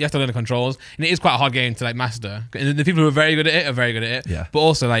you have to learn the controls, and it is quite a hard game to like master. And the people who are very good at it are very good at it. Yeah. But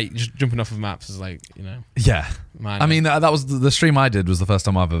also, like, just jumping off of maps is like, Yeah. Man, I mean, that was the stream I did was the first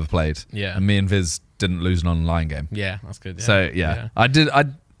time I've ever played. Yeah. And me and Viz didn't lose an online game. Yeah, that's good. Yeah. So yeah.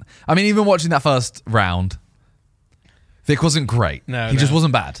 I mean, even watching that first round, Vic wasn't great. He just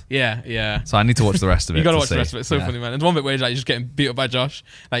wasn't bad. Yeah. So I need to watch the rest of it. You got to watch the rest of it. It's so funny, man. There's one bit where he's like just getting beat up by Josh.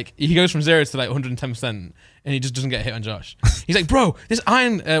 Like he goes from 0 to like 110%, and he just doesn't get hit on Josh. He's like, bro, this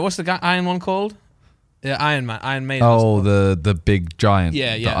Iron. What's the guy Iron one called? Yeah, Iron Man, Iron Maiden. Oh, the big giant.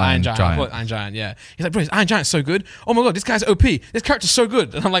 Yeah, Iron Giant. I call it Iron Giant. Yeah. He's like, bro, this Iron Giant's so good. Oh my god, this guy's OP. This character's so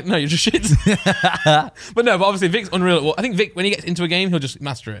good. And I'm like, no, you're just shit. but obviously Vic's unreal. Well, I think Vic, when he gets into a game, he'll just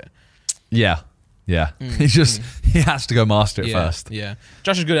master it. Yeah. He has to go master it first. Yeah.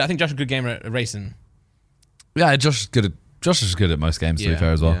 Josh is good. I think Josh is a good gamer at racing. Yeah, Josh is good at most games, to be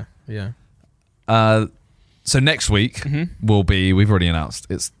fair as well. Yeah. So next week will be, we've already announced,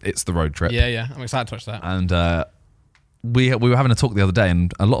 it's the road trip. Yeah. I'm excited to watch that. And we were having a talk the other day,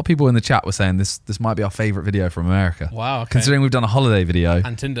 and a lot of people in the chat were saying this might be our favourite video from America. Wow, okay. Considering we've done a holiday video.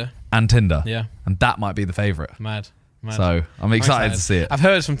 And Tinder. Yeah. And that might be the favourite. Mad. So I'm excited to see it. I've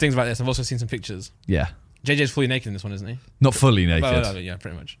heard some things about this. I've also seen some pictures. Yeah. JJ's fully naked in this one, isn't he? Not fully naked. Well, yeah,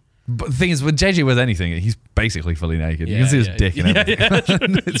 pretty much. But the thing is, when JJ wears anything, he's basically fully naked. You can see his dick and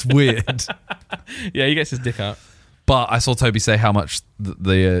everything. It's weird. Yeah, he gets his dick out. But I saw Toby say how much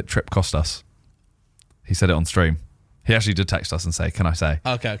the trip cost us. He said it on stream. He actually did text us and say, "Can I say?"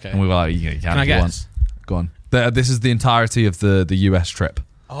 Okay. And we were like, "You can I guess?" Go on. This is the entirety of the US trip.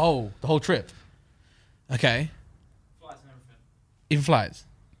 Oh, the whole trip. Okay. Flights and everything. Even flights.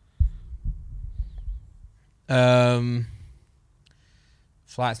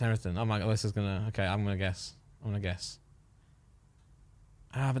 Flights and everything. Oh my god, this is gonna. Okay, I'm gonna guess.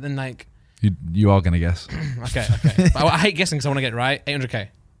 But then like. You are gonna guess. Okay. But I hate guessing because I want to get it right. 800k.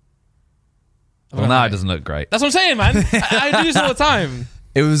 Well, now it doesn't look great. That's what I'm saying, man. I do this all the time.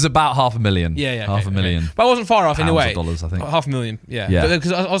 It was about 500,000. Yeah. Half a million. But I wasn't far off in a way. Dollars, I think. 500,000. Yeah.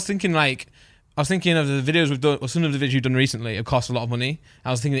 Because I was thinking like. I was thinking of the videos we've done, or some of the videos you've done recently have cost a lot of money.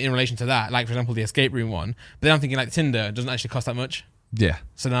 I was thinking in relation to that, like for example, the escape room one. But then I'm thinking like Tinder doesn't actually cost that much. Yeah.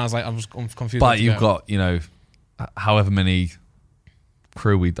 So now I was like, I'm confused. But you've got, however many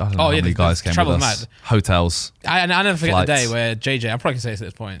crew I don't know how many guys came with us. Mad. Hotels. I never forget flights. the day where JJ, I probably can say this at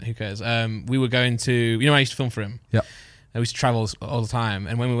this point, who cares? We were going to, I used to film for him. Yep. We used to travel all the time.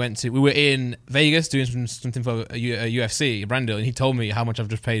 And when we were in Vegas doing something for a UFC, Brandil, and he told me how much I've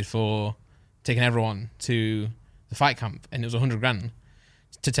just paid for taking everyone to the fight camp, and it was $100,000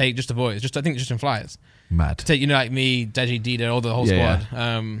 to take just the boys, I think just in flights. Mad. To take, like me, Deji, Dida, all the whole squad.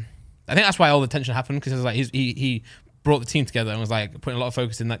 Yeah. I think that's why all the tension happened, because it was like he brought the team together and was like putting a lot of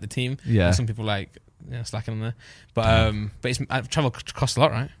focus in like the team. Yeah. And some people like slacking on there, but travel costs a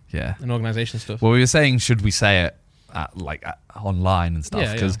lot, right? Yeah. And organisation stuff. Well, we were saying, should we say it online and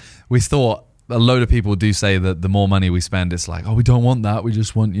stuff? Because we thought a load of people do say that the more money we spend, it's like, oh, we don't want that. We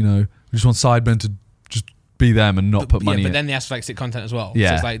just want, SIDEMEN to just be them and not put money in. But then they ask for like sit content as well.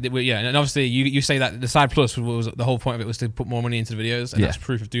 Yeah. So it's like, and obviously you say that the Side Plus was the whole point of it was to put more money into the videos, and that's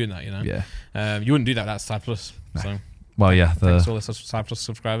proof of doing that, Yeah. You wouldn't do that without Side Plus. No. So Well, yeah. Thanks to all the Side Plus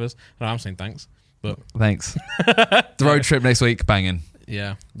subscribers. No, I'm saying thanks. But Thanks. The road trip next week, banging.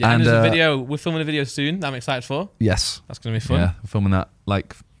 yeah. And there's a video. We're filming a video soon that I'm excited for. Yes. That's going to be fun. Yeah, we're filming that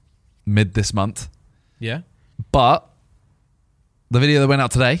like mid this month. Yeah. But the video that went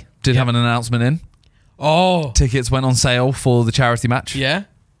out today did have an announcement in. Oh. Tickets went on sale for the charity match. Yeah.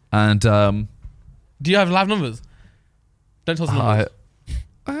 And do you have live numbers? Don't tell us the numbers.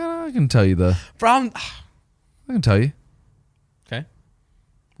 I can tell you the. Bro, I can tell you. okay.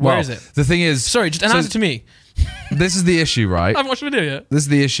 Where Well, is it? The thing is, Sorry, just announce it to me. this is the issue, right? I haven't watched the video yet. This is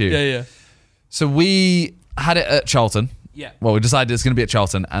the issue. Yeah. So we had it at Charlton. Yeah. Well, we decided it's going to be at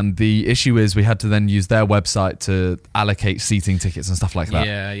Charlton, and the issue is we had to then use their website to allocate seating tickets and stuff like that.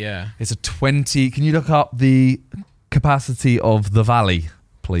 Yeah. It's a 20. Can you look up the capacity of the Valley,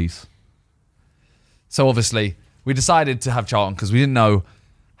 please? So obviously, we decided to have Charlton because we didn't know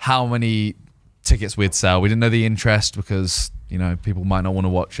how many tickets we'd sell. We didn't know the interest because, you know, people might not want to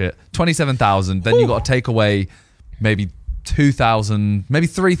watch it. 27,000. Then you got to take away maybe 2,000, maybe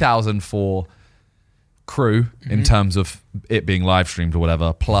 3,000 for crew in terms of it being live streamed or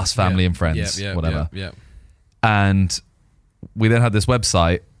whatever, plus family and friends, whatever. Yeah. And we then had this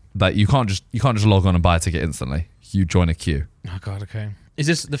website that you can't just log on and buy a ticket instantly. You join a queue. Oh God. Okay. Is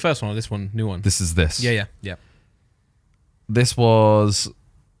this the first one or this one? New one? This is this. Yeah. This was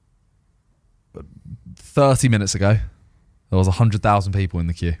 30 minutes ago. There was 100,000 people in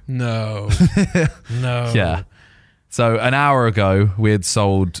the queue. No. No. Yeah. So an hour ago, we had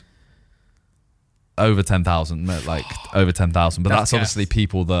sold over 10,000, like over 10,000. But that's obviously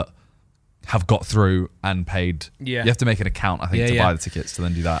people that have got through and paid. Yeah. You have to make an account, I think, to buy the tickets to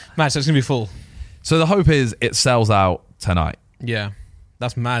then do that. Mad, so it's going to be full. So the hope is it sells out tonight. Yeah.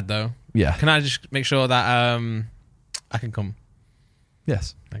 That's mad though. Yeah. Can I just make sure that I can come?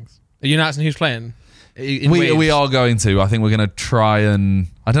 Yes. Thanks. Are you announcing who's playing? We are going to. I think we're going to try and...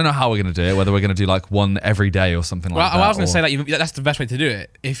 I don't know how we're going to do it, whether we're going to do like one every day or something like that. I was going to say that that's the best way to do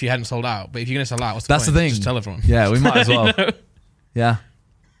it if you hadn't sold out. But if you're going to sell out, what's the point? That's the thing. Just tell everyone. Yeah, we might as well. Yeah.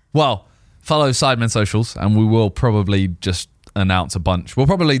 Well, follow SIDEMEN socials and we will probably just announce a bunch. We'll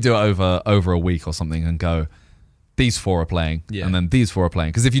probably do it over a week or something and go, these four are playing and then these four are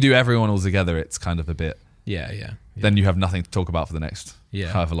playing. Because if you do everyone all together, it's kind of a bit... Yeah. Then you have nothing to talk about for the next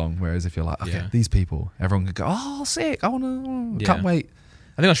however long. Whereas if you're like, okay, these people, everyone can go, oh, sick, I want to, can't wait.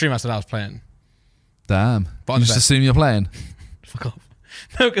 I think on stream I said I was playing. Damn. But you just assume you're playing. Fuck off.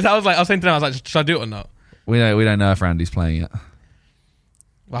 No, because I was saying to them, I was like, should I do it or not? We don't know if Randy's playing yet.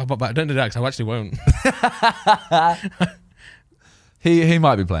 Well, but don't do that because I actually won't. He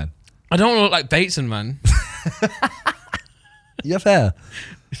might be playing. I don't want to look like Bateson, man. You're fair.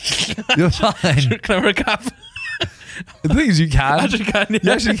 You're fine. Can I wear a cap? The thing is, you can. I actually can. Yeah.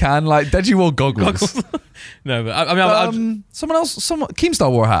 You actually can. Like, Deji wore goggles. No, but I mean, someone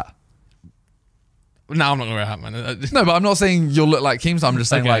Keemstar wore a hat. No, I'm not gonna wear a hat, man. No, but I'm not saying you'll look like Keemstar. I'm just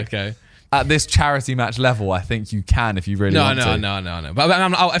saying, at this charity match level, I think you can if you really want to. No.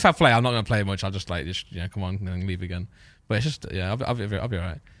 But if I play, I'm not gonna play much. I'll just come on and then leave again. But it's just I'll be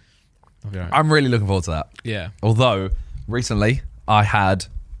alright. I'm really looking forward to that. Yeah. Although recently I had.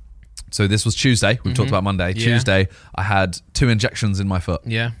 So this was Tuesday. We've talked about Monday. Yeah. Tuesday, I had 2 injections in my foot.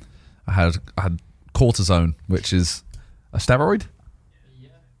 Yeah. I had cortisone, which is a steroid.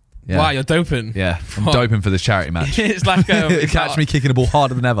 Yeah. Wow, you're doping. Yeah, I'm doping for this charity match. It's like catch me kicking a ball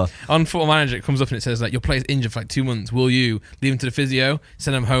harder than ever. On Football Manager, it comes up and it says like your player's injured for like 2 months. Will you leave him to the physio,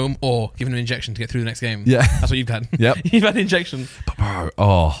 send him home, or give him an injection to get through the next game? Yeah, that's what you've had. Yep, you've had an injection.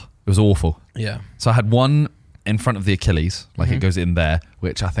 Oh, it was awful. Yeah. So I had one in front of the Achilles, like it goes in there,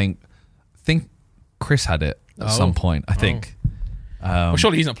 which I think Chris had it at some point. I think. Well,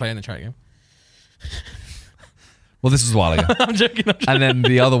 surely he's not playing the charity game. Well, this was a while ago. I'm joking. And then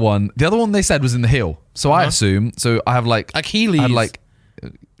the other one they said was in the heel. So I assume. So I have like Achilles. I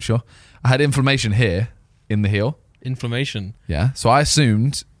had sure. I had inflammation here in the heel. Inflammation. Yeah. So I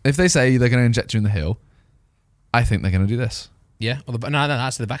assumed if they say they're going to inject you in the heel, I think they're going to do this. Yeah. No,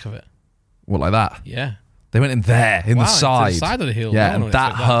 that's the back of it. What, like that? Yeah. They went in there, in the side. To the side of the heel. Yeah, and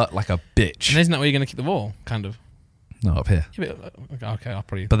that hurt like a bitch. And isn't that where you're going to kick the ball? Kind of. No, up here. Yeah, okay, I'll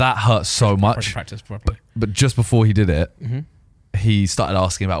probably... But that hurt so much. Practice properly. But just before he did it, he started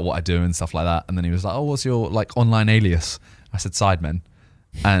asking about what I do and stuff like that. And then he was like, oh, what's your like online alias? I said, SIDEMEN.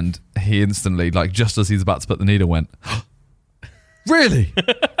 And he instantly, like just as he's about to put the needle, went, really?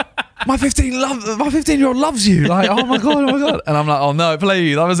 My 15-year-old loves you. Like, oh my God. And I'm like, oh no,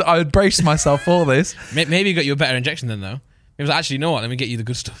 please. I would brace myself for this. Maybe he got you a better injection then though. He was like, actually, you know what? Let me get you the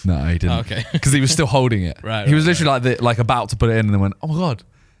good stuff. No, he didn't. Oh, okay. Because he was still holding it. Right. He was literally like about to put it in and then went, oh my God.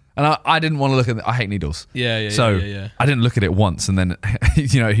 And I didn't want to look at it. I hate needles. Yeah. So I didn't look at it once. And then,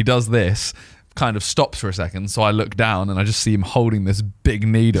 he does this, kind of stops for a second. So I look down and I just see him holding this big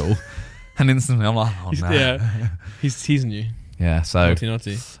needle. And instantly I'm like, oh, no. Yeah. He's teasing you. Yeah, so...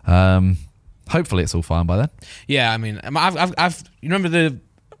 Naughty. Hopefully it's all fine by then. Yeah, I mean, I've you remember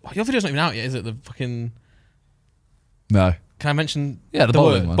your video's not even out yet, is it? The fucking... No. Can I mention... Yeah, the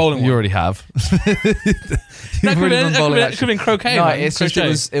bowling one. Bowling one. You already have. That could have been croquet. No, man. it's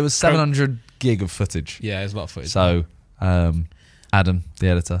just, it was 700 gig of footage. Yeah, it's a lot of footage. So, Adam, the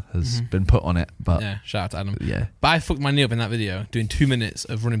editor, has been put on it. But yeah, shout out to Adam. Yeah. But I fucked my knee up in that video, doing 2 minutes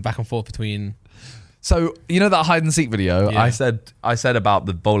of running back and forth between... So, that hide and seek video, Yeah. I said about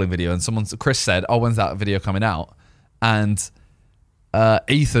the bowling video, and Chris said, oh, when's that video coming out? And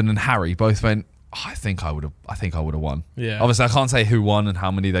Ethan and Harry both went, oh, I think I would have won. Yeah. Obviously, I can't say who won and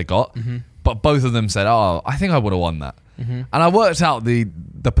how many they got, but both of them said, oh, I think I would have won that. And I worked out the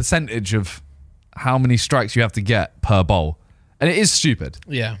percentage of how many strikes you have to get per bowl. And it is stupid.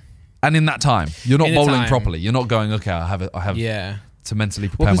 Yeah. And in that time, you're not In the bowling time. properly. You're not going, okay, I have Yeah. to mentally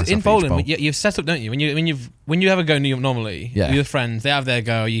prepare Well, myself because in for each bowling, bowl. you've set up, don't you? When you have a go normally, Yeah. with your friends, they have their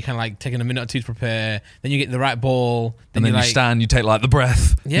go. You kind of like taking a minute or two to prepare. Then you get the right ball. And then you like, stand, you take like the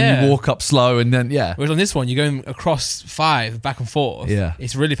breath. Yeah. And you walk up slow, and then Whereas on this one, you're going across 5 back and forth. Yeah.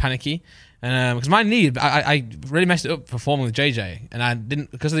 It's really panicky. And because my knee, I really messed it up performing with JJ, and I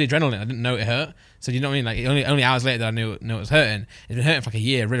didn't, because of the adrenaline, I didn't know it hurt. So you know what I mean? Like only hours later that I knew it was hurting. It's been hurting for like a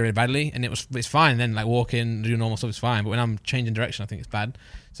year, really, really badly, and it's fine. Then like walking, doing normal stuff is fine. But when I'm changing direction, I think it's bad.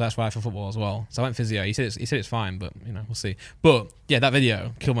 So that's why I for football as well. So I went physio. He said it's fine, but we'll see. But yeah, that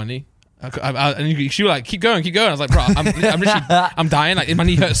video killed my knee. And she was like, keep going. I was like, bro, I'm literally, I'm dying. Like my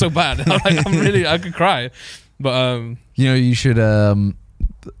knee hurts so bad. I could cry. But you should,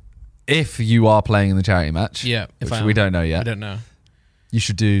 if you are playing in the charity match, which we don't know yet. I don't know. You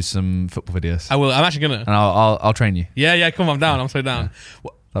should do some football videos. I will. I'm actually gonna. And I'll train you. Yeah. Come on, I'm down. I'm so down.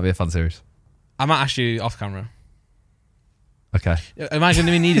 Yeah. That'd be a fun series. I might ask you off camera. Okay. Am I going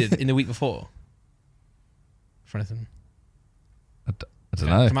to be needed in the week before for anything? I don't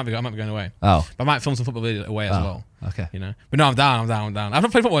know. I might be going away. Oh. But I might film some football videos away as well. Okay. But no, I'm down. I've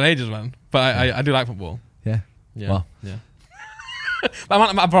not played football in ages, man. But I do like football. Yeah. Well. Yeah.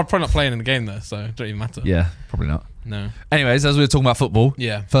 But I'm probably not playing in the game though, so it don't even matter. Yeah, probably not. No. Anyways, as we were talking about football,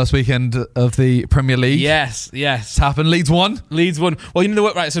 yeah. First weekend of the Premier League. Yes. It's happened. Leeds won.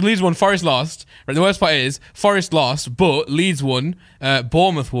 Well, right, so Leeds won, Forest lost. Right, the worst part is Forest lost, but Leeds won,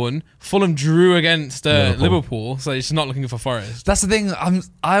 Bournemouth won, Fulham drew against Liverpool, so it's not looking good for Forest. That's the thing.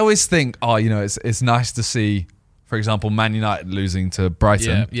 I always think, it's nice to see, for example, Man United losing to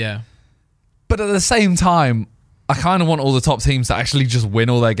Brighton. Yeah. But at the same time, I kind of want all the top teams to actually just win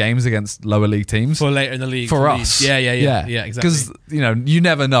all their games against lower league teams. For later in the league. For us. Yeah, exactly. Because, you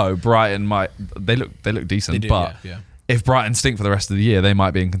never know. Brighton they look decent. They do, but yeah. if Brighton stink for the rest of the year, they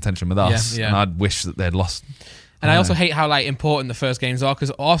might be in contention with us. Yeah. And I'd wish that they'd lost. And I also hate how important the first games are, because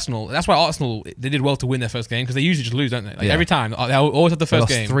Arsenal, that's why Arsenal, they did well to win their first game, because they usually just lose, don't they? Every time. They always have the first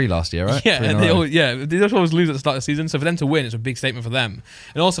game. They lost 3 last year, right? Yeah, they just always lose at the start of the season. So for them to win, it's a big statement for them.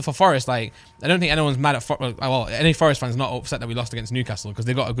 And also for Forest, I don't think anyone's mad at any Forest fans not upset that we lost against Newcastle, because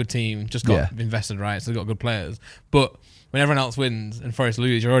they've got a good team, just got invested, right? So they've got good players. But when everyone else wins and Forest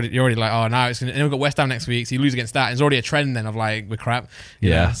lose, you're already like, oh, now it's gonna. And we've got West Ham next week, so you lose against that. And it's already a trend then of like, we're crap.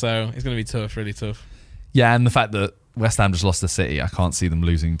 Yeah. So it's gonna be tough, really tough. Yeah, and the fact that West Ham just lost to City, I can't see them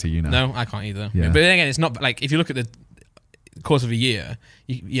losing to you now. No, I can't either. Yeah. But then again, it's not like, if you look at the course of a year,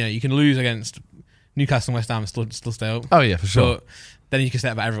 you can lose against Newcastle and West Ham and still stay up. Oh yeah, for sure. But then you can say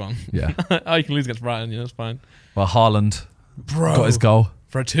that about everyone. Yeah. You can lose against Brighton. It's fine. Well, Haaland got his goal.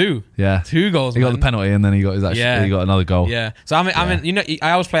 For a 2. Yeah. 2 goals. He got the penalty and then he got he got another goal. Yeah. So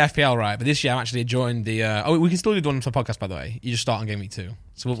I always play FPL, right? But this year I'm actually joined the. We can still do one for the podcast, by the way. You just start on game week 2,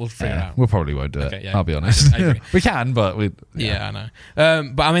 so we'll figure it out. We probably won't do it. Okay, yeah. I'll be honest. I agree. We can, but we. Yeah, I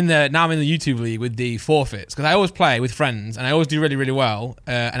know. But I'm in the YouTube league with the forfeits, because I always play with friends and I always do really, really well,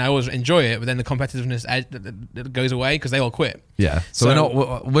 and I always enjoy it. But then the competitiveness it goes away because they all quit. Yeah. So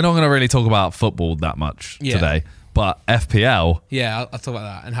we're not going to really talk about football that much today. But FPL, I'll talk about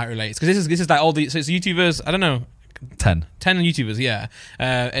that and how it relates, because this is like all the, so it's YouTubers. I don't know, 10 YouTubers, yeah,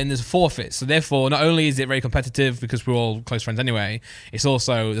 and there's forfeits. So therefore, not only is it very competitive because we're all close friends anyway, it's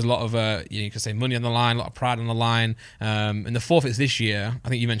also there's a lot of you could say money on the line, a lot of pride on the line, and the forfeits this year. I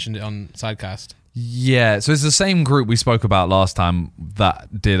think you mentioned it on Sidecast. Yeah, so it's the same group we spoke about last time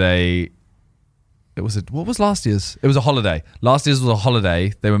that did what was last year's? It was a holiday. Last year's was a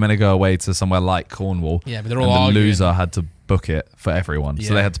holiday. They were meant to go away to somewhere like Cornwall. Yeah, but they're all and the arguing. loser had to book it for everyone. Yeah.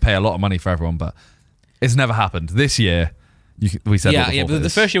 So they had to pay a lot of money for everyone, but it's never happened. This year, We said Yeah, what yeah. But the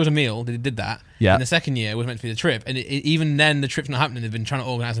is. first year was a meal. They did that. Yeah. And the second year was meant to be the trip. And even then, the trip's not happening. They've been trying to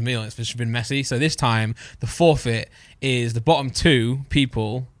organise a meal. It's just been messy. So this time, the forfeit is the bottom 2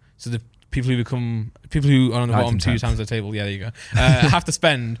 people. So the people who are on the bottom 2 times the table. Yeah, there you go. Have to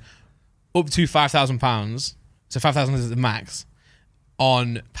spend up to £5,000. So 5,000 is the max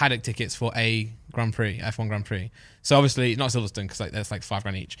on paddock tickets for a Grand Prix, F1 Grand Prix. So obviously not Silverstone because that's like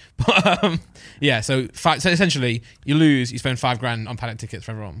 £5,000 each. But yeah, so essentially you lose, you spend £5,000 on paddock tickets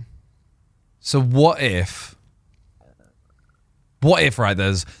for everyone. So what if right,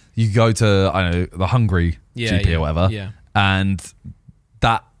 there's you go to I don't know the Hungary GP or whatever, and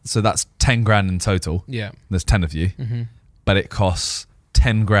that's £10,000 in total. Yeah, there's 10 of you, but it costs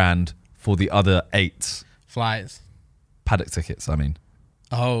 £10,000 for the other 8 flights, paddock tickets. I mean,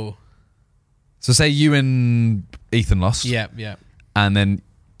 oh, so say you and Ethan lost, yeah, and then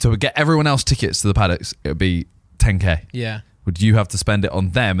to get everyone else tickets to the paddocks, it would be 10k. Yeah, would you have to spend it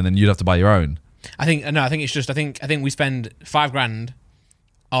on them, and then you'd have to buy your own? I think it's just I think we spend £5,000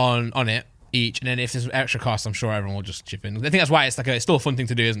 on it each, and then if there's extra costs, I'm sure everyone will just chip in. I think that's why it's still a fun thing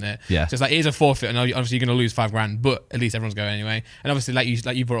to do, isn't it? Yeah. So it's like here's a forfeit, and obviously you're going to lose £5,000, but at least everyone's going anyway. And obviously, like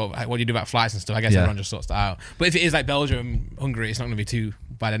you brought up, what do you do about flights and stuff? I guess everyone just sorts that out. But if it is like Belgium, Hungary, it's not going to be too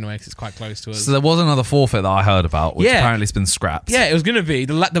bad anyway because it's quite close to us. So there was another forfeit that I heard about, which apparently has been scrapped. Yeah, it was going to be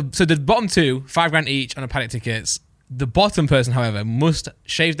so the bottom 2, £5,000 each on a paddock tickets. The bottom person, however, must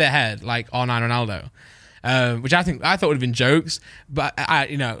shave their head like R9 Ronaldo. Which I thought would have been jokes, but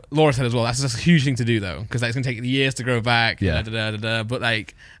Laura said as well that's a huge thing to do though, because it's going to take years to grow back. Yeah. But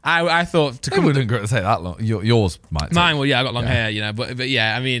like I thought It wouldn't take that long. Yours might. Take. Mine, well, yeah, I got long hair, but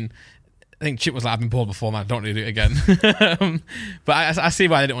yeah, I mean, I think Chip was like, I've been bald before, man. I don't really do it again. But I see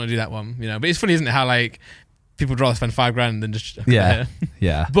why they didn't want to do that one, But it's funny, isn't it? How like people would rather spend £5,000 than just yeah.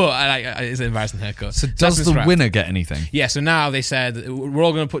 But it's an embarrassing haircut. So does the winner get anything? Yeah. So now they said we're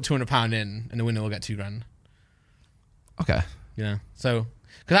all going to put £200 in, and the winner will get £2,000. Okay. So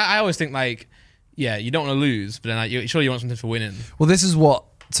because I always think like, you don't want to lose, but then you want something for winning. Well, this is what.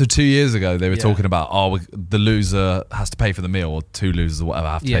 So 2 years ago they were talking about the loser has to pay for the meal, or 2 losers or whatever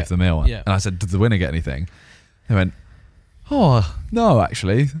have to pay for the meal. Yeah. And I said, did the winner get anything? They went, oh no,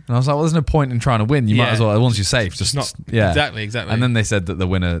 actually. And I was like, well, there's no point in trying to win. You might as well, once you're safe, just not exactly. And then they said that the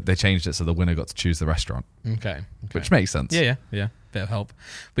winner, they changed it so the winner got to choose the restaurant. Okay. Which makes sense. Yeah. Bit of help.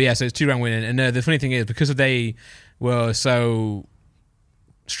 But yeah, so it's £2,000 winning, and the funny thing is because they were so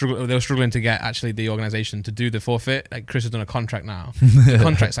they were struggling to get actually the organisation to do the forfeit. Like Chris has done a contract now. The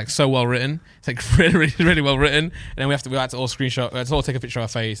contract's like so well written. It's like really, really, really well written. And then we had to all screenshot. We had to all take a picture of our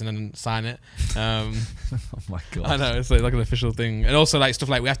face and then sign it. Oh my god! I know, it's like an official thing. And also like stuff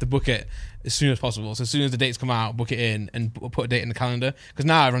like we have to book it as soon as possible. So as soon as the dates come out, book it in and put a date in the calendar. Because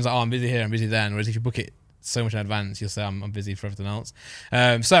now everyone's like, oh, I'm busy here, I'm busy then. Whereas if you book it so much in advance, you'll say I'm busy for everything else.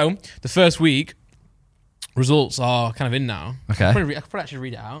 So the first week results are kind of in now. Okay. I could probably actually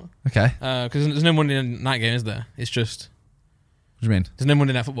read it out. Okay. Because there's no Monday night game, is there? It's just. What do you mean? There's no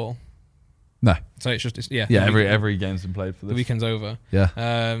Monday night football. No. So it's just yeah. Every game's been played for this. The weekend's over. Yeah.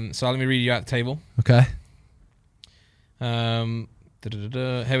 So let me read you out the table. Okay. Here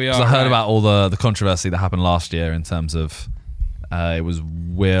we are. I heard about all the controversy that happened last year in terms of it was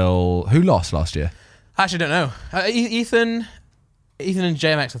Will. Who lost last year? I actually don't know. Ethan and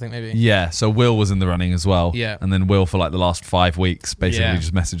JMX, I think maybe. Yeah, so Will was in the running as well. Yeah. And then Will for like the last 5 weeks basically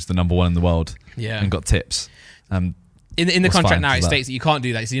just messaged the number 1 in the world. Yeah. And got tips. In the contract now it states that you can't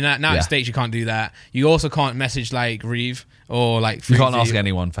do that. So now it states you can't do that. You also can't message like Reeve or like you can't ask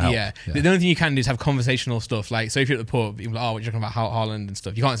anyone for help. Yeah. The only thing you can do is have conversational stuff. Like so if you're at the pub, you're like, oh, what are you talking about Haaland and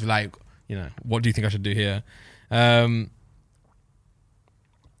stuff. You can't just be like, what do you think I should do here?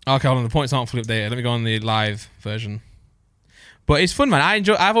 Okay, hold on, the points aren't fully updated. Let me go on the live version. But it's fun, man.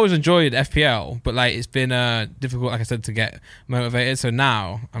 I've always enjoyed FPL, but like it's been difficult, like I said, to get motivated. So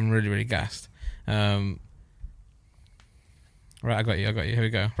now I'm really, really gassed. Right, I got you. Here we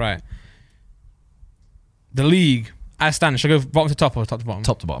go. Right. The league, as stands, should I go bottom to top or top to bottom?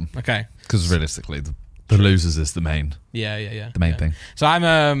 Top to bottom. Okay. Because realistically, the losers is the main. Yeah. The main thing. So I'm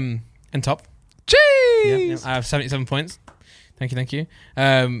in top. Jeez! Yeah, I have 77 points. Thank you.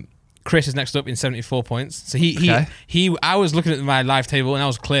 Chris is next up in 74 points. So I was looking at my live table and I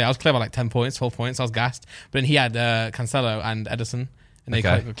was clear. I was clear by like 10 points, 12 points. I was gassed. But then he had Cancelo and Edison, and they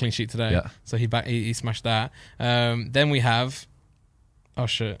got a clean sheet today. Yeah. So he smashed that. Then we have, oh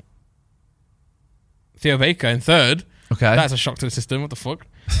shit, Theo Baker in third. Okay. That's a shock to the system. What the fuck?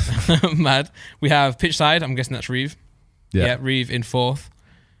 Mad. We have Pitchside. I'm guessing that's Reeve. Yeah, Reeve in fourth.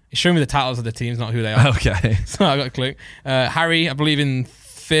 It's showing me the titles of the teams, not who they are. Okay. So I got a clue. Harry, I believe in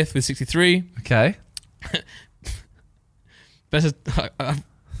fifth with 63. Okay. Best.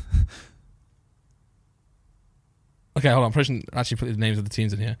 Okay, hold on. I'm probably actually put the names of the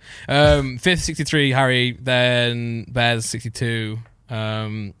teams in here. Fifth, 63, Harry. Then Bears, 62.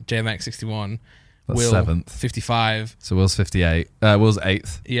 JMX, 61. That's Will, 7th. 55. So Will's 58. Will's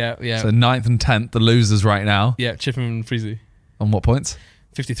 8th. Yeah. So 9th and 10th, the losers right now. Yeah, Chip and Freezy. On what points?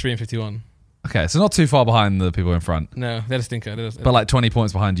 53 and 51. Okay, so not too far behind the people in front. No, they're a stinker. But like 20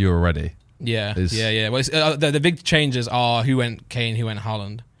 points behind you already. Yeah. Well, the big changes are who went Kane, who went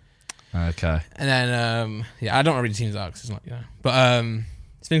Haaland. Okay. And then, I don't read the teams out because it's not, But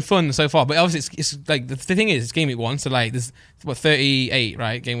it's been fun so far. But obviously, it's like the thing is, it's game week 1, so like there's 38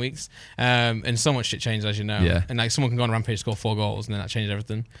 right game weeks, and so much shit changes as you know. Yeah. And like someone can go on a rampage, score 4 goals, and then that changes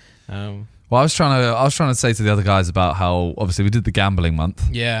everything. Well, I was trying to say to the other guys about how obviously we did the gambling month.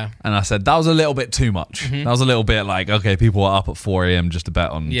 Yeah. And I said that was a little bit too much. Mm-hmm. That was a little bit like, okay, people are up at 4 a.m. just to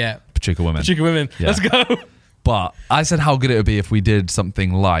bet on Pachuca women. Pachuca women. Yeah. Let's go. But I said how good it would be if we did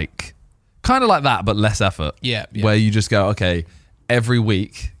something like, kind of like that, but less effort. Yeah. Where you just go, okay, every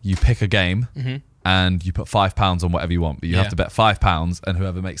week you pick a game and you put £5 on whatever you want, but you have to bet £5, and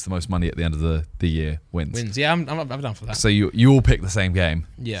whoever makes the most money at the end of the year wins. Yeah, I'm down for that. So you all pick the same game.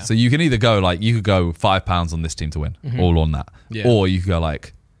 Yeah. So you can either go like, you could go £5 on this team to win, all on that. Yeah. Or you could go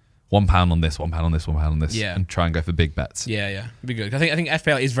like £1 on this, £1 on this, £1 on this, Yeah. and try and go for big bets. Yeah, it'd be good. I think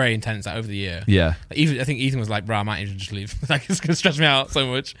FPL is very intense over the year. Yeah. Like, I think Ethan was like, bro, I might even just leave. Like, it's gonna stress me out so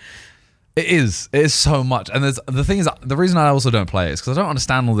much. It is so much. And the thing is, the reason I also don't play it is because I don't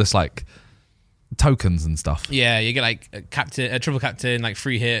understand all this like tokens and stuff. Yeah, you get like a triple captain, like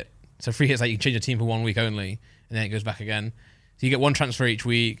free hit. So free hit's like you can change your team for 1 week only, and then it goes back again. So you get 1 transfer each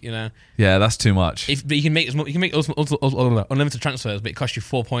week, Yeah, that's too much. But you can make unlimited transfers, but it costs you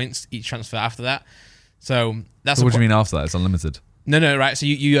 4 points each transfer after that. So that's What do you mean after that? It's unlimited. No, right. So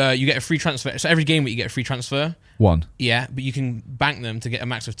you get a free transfer. So every game week you get a free transfer. 1. Yeah, but you can bank them to get a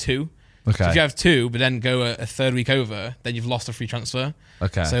max of 2. Okay. So if you have 2, but then go a third week over, then you've lost a free transfer.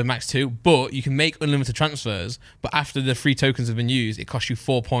 Okay. So max 2. But you can make unlimited transfers, but after the free tokens have been used, it costs you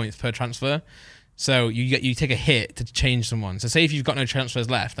 4 points per transfer. So you take a hit to change someone. So say if you've got no transfers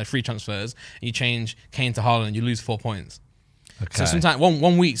left, like free transfers, and you change Kane to Haaland, you lose 4 points. Okay. So sometimes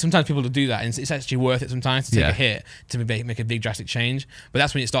one week, sometimes people will do that, and it's actually worth it sometimes to take Yeah. a hit to make a big drastic change. But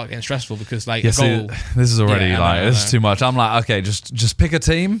that's when it starts getting stressful because like Yeah, a goal. this is already Yeah, I know. this is too much. I'm like, okay, just pick a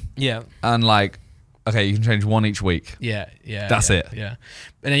team Yeah. and like, okay, you can change 1 each week. Yeah. That's it. Yeah.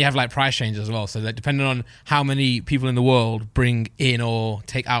 And then you have like price changes as well. So that depending on how many people in the world bring in or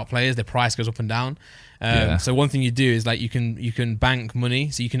take out players, the price goes up and down. So one thing you do is like you can bank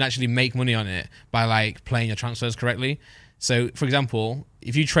money, so you can actually make money on it by like playing your transfers correctly. So for example,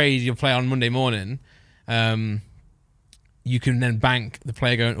 if you trade your player on Monday morning, you can then bank the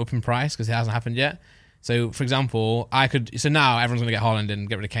player going up in price because it hasn't happened yet. So for example, so now everyone's going to get Haaland and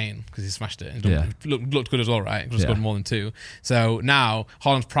get rid of Kane because he smashed it. And looked good as well, right? Just scored more than 2. So now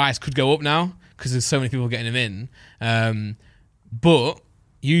Haaland's price could go up now because there's so many people getting him in. But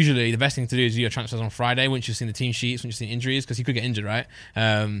usually the best thing to do is do your transfers on Friday once you've seen the team sheets, once you've seen injuries, because he could get injured, right?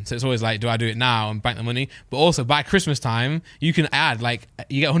 So it's always like, do I do it now and bank the money? But also by Christmas time, you can add like,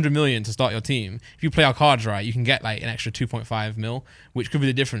 you get 100 million to start your team. If you play our cards right, you can get like an extra 2.5 mil, which could be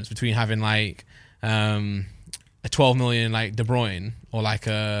the difference between having like a 12 million like De Bruyne or like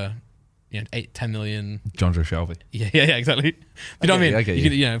a 8-10 million John Joe Shelby. Yeah, exactly. You know what I mean? I get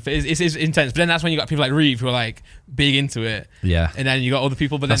you. It's intense. But then that's when you got people like Reeve who are like big into it. Yeah. And then you got other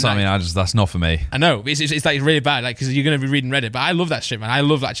people. But That's then what I mean. That's not for me. I know. It's like really bad. Like because you're gonna be reading Reddit. But I love that shit, man. I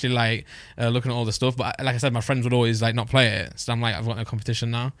love actually like looking at all the stuff. But like I said, my friends would always like not play it. So I'm like, I've got no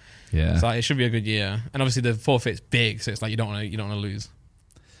competition now. Yeah. So it should be a good year. And obviously the forfeit's big, so it's like you don't want to lose.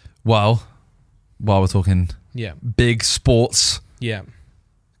 Well, while we're talking big sports,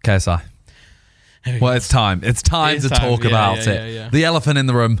 KSI. Well, it's time. It's time to talk about it. Yeah. The elephant in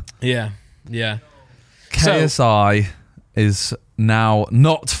the room. Yeah. KSI is now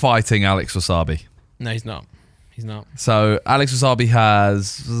not fighting Alex Wasabi. No, he's not. So Alex Wasabi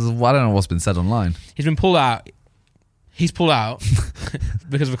has, I don't know what's been said online. He's been pulled out. He's pulled out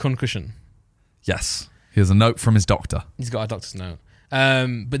because of a concussion. Yes. Here's a note from his doctor. He's got a doctor's note.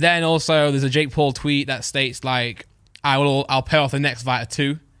 But then also there's a Jake Paul tweet that states like, I'll pay off the next fight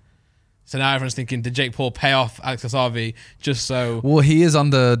 2. So now everyone's thinking, did Jake Paul pay off Alex Wasabi just so... Well, he is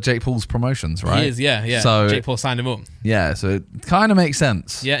under Jake Paul's promotions, right? He is, yeah. So Jake Paul signed him up. Yeah, so it kind of makes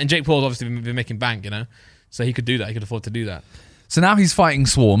sense. Yeah, and Jake Paul's obviously been making bank, So he could do that. He could afford to do that. So now he's fighting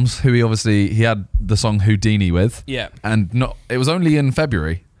SWARMZ, who he had the song Houdini with. Yeah. And it was only in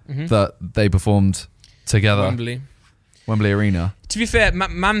February that they performed together. Wembley Arena. To be fair,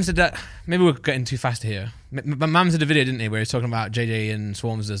 Mams did that. Maybe we're getting too fast here. Mams did a video, didn't he, where he was talking about JJ and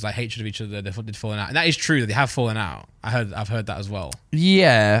SWARMZ like hatred of each other. They'd fallen out, and that is true that they have fallen out. I've heard that as well.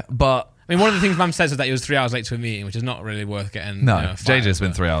 Yeah, but I mean, one of the things Mam says is that he was 3 hours late to a meeting, which is not really worth getting. no, fired, JJ's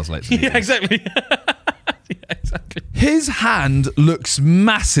been 3 hours late. To yeah, exactly. Yeah, exactly. His hand looks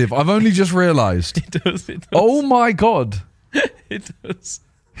massive. I've only just realised. It does. Oh my god, It does.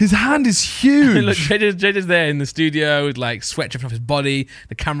 his hand is huge. Look, JJ's there in the studio with like sweat dripping off his body,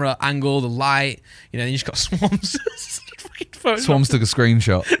 the camera angle, the light. You know, and you just got SWARMZ. SWARMZ took a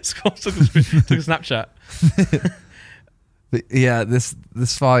screenshot. SWARMZ took a Snapchat. But yeah, this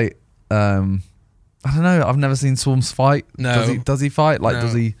fight. I don't know. I've never seen SWARMZ fight. No. Does he fight? Like, No.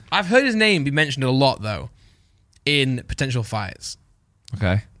 does he? I've heard his name be mentioned a lot though, in potential fights.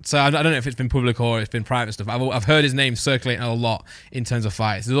 Okay. So I don't know if it's been public or it's been private stuff. I've heard his name circulating a lot in terms of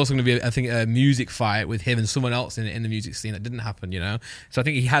fights. There's also going to be, I think, a music fight with him and someone else in the music scene that didn't happen, you know. So I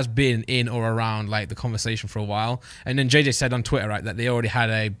think he has been in or around like the conversation for a while. And then JJ said on Twitter, right, that they already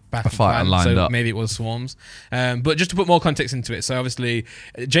had a backup fight plan, lined so up. maybe it was SWARMZ. But just to put more context into it, so obviously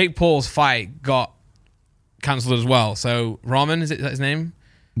Jake Paul's fight got cancelled as well. So Rahman, is that his name?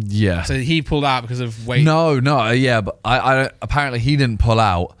 Yeah. So he pulled out because of weight. No, yeah, but I apparently he didn't pull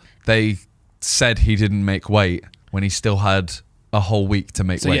out. They said he didn't make weight when he still had a whole week to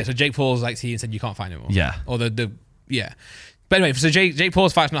make So weight. yeah, so Jake Paul's like he said you can't fight anymore. Yeah. Or yeah. But anyway, so Jake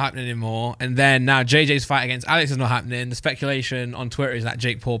Paul's fight's not happening anymore, and then now JJ's fight against Alex is not happening. The speculation on Twitter is that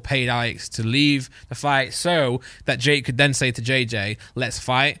Jake Paul paid Alex to leave the fight so that Jake could then say to JJ, "Let's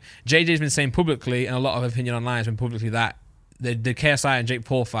fight." JJ's been saying publicly, and a lot of opinion online has been publicly that the KSI and Jake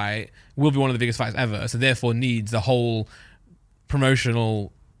Paul fight will be one of the biggest fights ever, so therefore needs the whole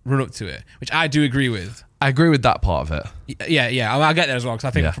promotional run up to it, which I do agree with. I agree with that part of it. Yeah. I'll get there as well because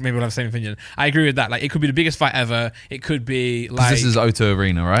I think Yeah. maybe we'll have the same opinion. I agree with that. Like, it could be the biggest fight ever. It could be like This is O2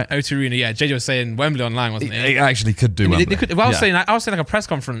 Arena, right? O2 Arena. Yeah, JJ was saying Wembley online, wasn't It it? actually could do Wembley. I was Yeah. saying like a press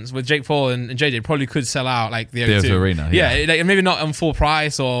conference with Jake Paul and JJ probably could sell out like the The O2, O2 Arena, yeah. like, maybe not on full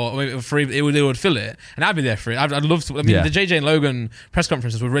price or maybe for free. It would fill it, and I'd be there for it. I'd love to. I mean, Yeah. the JJ and Logan press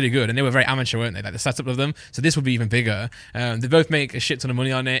conferences were really good, and they were very amateur, weren't they? Like the setup of them. So this would be even bigger. They both make a shit ton of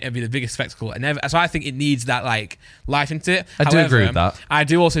money on it. It'd be the biggest spectacle, and so I think it needs that like life into it. I do agree with that. I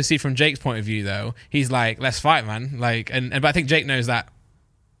do also see from Jake's point of view though, he's like, let's fight, man. Like, but I think Jake knows that.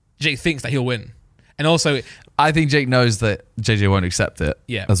 Jake thinks that he'll win, and also, I think Jake knows that JJ won't accept it.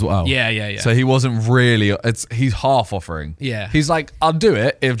 Yeah. As well. Yeah. So he wasn't really. He's half offering. Yeah. He's like, I'll do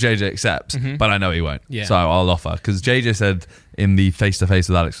it if JJ accepts, but I know he won't. Yeah. So I'll offer because JJ said in the face-to-face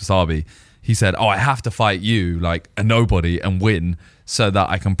with Alex Wasabi, he said, "Oh, I have to fight you like a nobody and win so that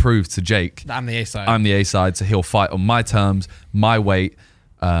I can prove to Jake I'm the A side. I'm the A side, so he'll fight on my terms, my weight,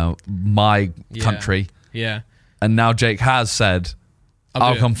 my country." Yeah. And now Jake has said,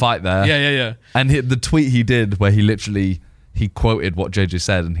 I'll do come it. fight there. Yeah. And the tweet he did where he quoted what JJ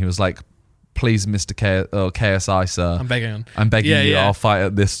said and he was like, "Please, Mr. KSI, sir. I'm begging. I'm begging you. I'll fight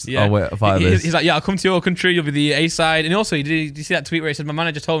at this. Yeah. I'll fight at this." He's like, yeah, I'll come to your country. You'll be the A side. And also, did you see that tweet where he said, my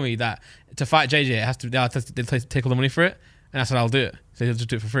manager told me that to fight JJ, they'll have to take all the money for it. And I said, I'll do it. So he'll just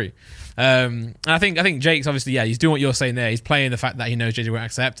do it for free. And I think Jake's obviously, he's doing what you're saying there. He's playing the fact that he knows JJ won't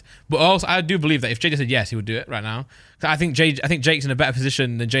accept. But also, I do believe that if JJ said yes, he would do it right now. I think Jake's in a better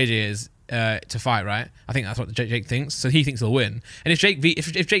position than JJ is to fight, right? I think that's what Jake thinks. So he thinks he'll win. And if Jake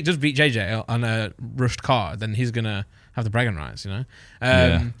does beat JJ on a rushed card, then he's gonna have the bragging rights, you know.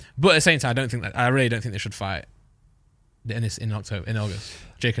 But at the same time, I really don't think they should fight in August.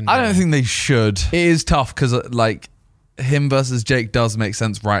 Jake and I don't think they should. It is tough because like him versus Jake does make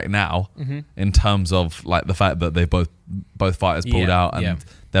sense right now in terms of like the fact that they both fighters pulled out and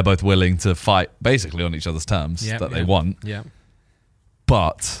they're both willing to fight basically on each other's terms that they want. Yeah.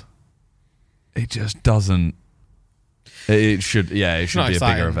 But it just doesn't. It should be a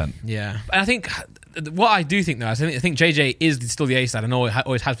bigger event. Yeah, and I think what I do think though, I think JJ is still the A side and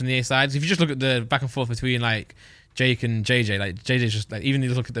always has been the A side. So if you just look at the back and forth between like Jake and JJ, like JJ's just like, even if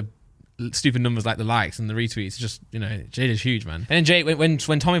you look at the stupid numbers like the likes and the retweets, just, you know, JJ's huge, man. And then Jake, when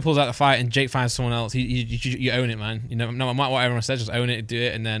Tommy pulls out the fight and Jake finds someone else, you own it, man. You know, no matter what everyone says, just own it, do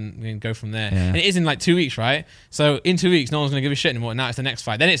it, and then go from there. Yeah. And it is in like 2 weeks, right? So in 2 weeks, no one's gonna give a shit anymore. Now it's the next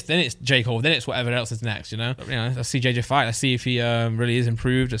fight. Then it's Jake Hall. Then it's whatever else is next. You know, let's see JJ fight. Let's see if he really is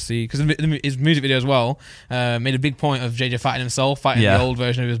improved. Let's see, because his music video as well made a big point of JJ fighting himself, fighting the old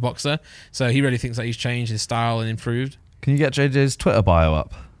version of his boxer. So he really thinks that he's changed his style and improved. Can you get JJ's Twitter bio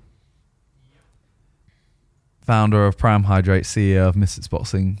up? Founder of Pram Hydrate, CEO of Misfits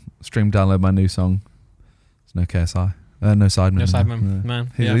Boxing. Stream, download my new song. There's no KSI. No Sidemen. No Sidemen,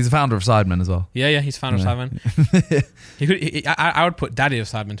 man. He's a founder of Sidemen as well. Yeah, he's founder of Sidemen. I would put Daddy of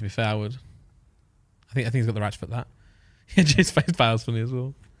Sidemen, to be fair. I would. I think he's got the right to put that. Yeah, Jay's face file's funny as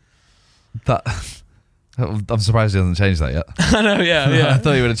well. I'm surprised he hasn't changed that yet. I know, yeah. I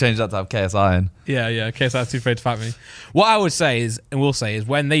thought he would have changed that to have KSI in. Yeah. KSI's too afraid to fight me. What I would say is, and will say, is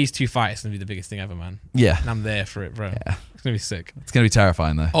when these two fight, it's going to be the biggest thing ever, man. Yeah. And I'm there for it, bro. Yeah. It's going to be sick. It's going to be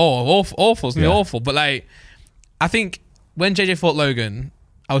terrifying, though. Oh, awful. It's going to be awful. But, like, I think when JJ fought Logan,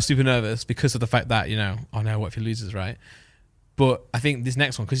 I was super nervous because of the fact that, oh no, what if he loses, right? But I think this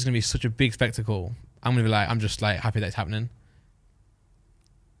next one, because it's going to be such a big spectacle, I'm going to be like, I'm just, like, happy that it's happening.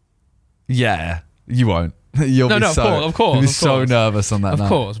 Yeah. You won't. Of course. You'll be so nervous on that night. Of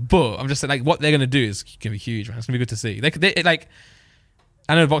course. But I'm just like, what they're going to do is going to be huge, man. It's going to be good to see. Like,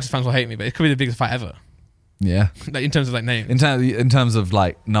 I know boxing fans will hate me, but it could be the biggest fight ever. Yeah. Like, in terms of, like, names. In terms of,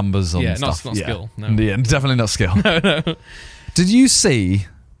 like, numbers on stuff. Not skill. No. Yeah, definitely not skill. No. Did you see,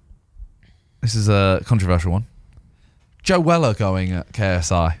 this is a controversial one, Joe Weller going at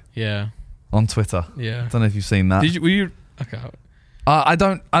KSI? Yeah. On Twitter. Yeah. I don't know if you've seen that. Were you? Okay. I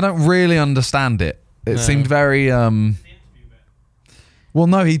don't really understand it. It seemed very well,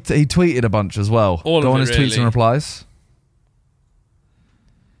 no, he tweeted a bunch as well. Go on his tweets and replies.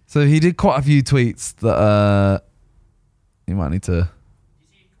 So he did quite a few tweets that you might need to. Did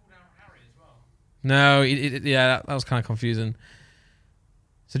he call down Harry as well? No, that was kind of confusing.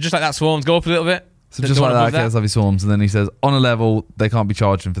 So just like that, SWARMZ go up a little bit. So just like that, KSI SWARMZ, and then he says, on a level, they can't be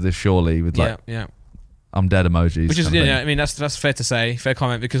charging for this surely with like I'm dead emojis. Which is, I mean, that's fair to say, fair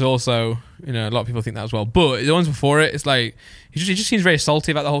comment, because also, a lot of people think that as well. But the ones before it, it's like, he just seems very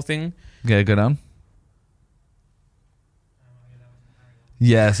salty about the whole thing. Yeah, go down.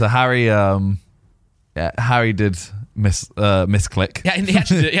 Yeah, so Harry did misclick. Yeah, he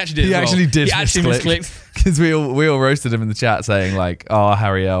actually did. He actually did. He actually misclicked. Because we all roasted him in the chat saying like, "Oh,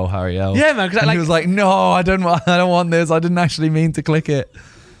 Harry L." Yeah, man. Because he was like, "No, I don't want this. I didn't actually mean to click it."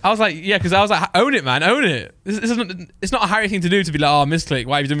 I was like, yeah, because I was like, own it, man, own it. It's not a Harry thing to do to be like, oh, misclick.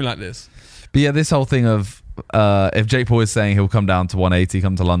 Why are you doing me like this? But yeah, this whole thing of if Jake Paul is saying he'll come down to 180,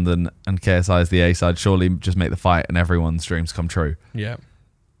 come to London, and KSI is the A side, surely just make the fight and everyone's dreams come true. Yeah,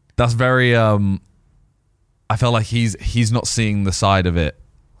 that's very. I felt like he's not seeing the side of it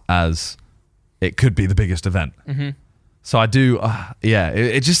as it could be the biggest event. Mm-hmm. So I do.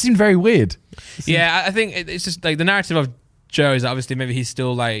 It just seemed very weird. I think it's just like the narrative of Joe is that obviously maybe he's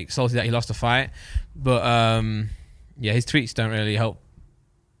still like salty that he lost a fight, but his tweets don't really help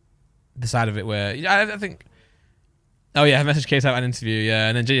the side of it where I think. Oh yeah, I messaged KSI about an interview,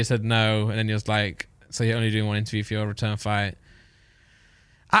 and then JJ said no, and then he was like, "So you're only doing one interview for your return fight."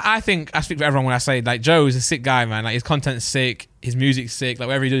 I think I speak for everyone when I say like Joe is a sick guy, man. Like his content's sick, his music's sick. Like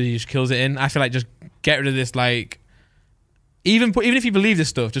whatever he does, he just kills it in. I feel like just get rid of this. Like even if you believe this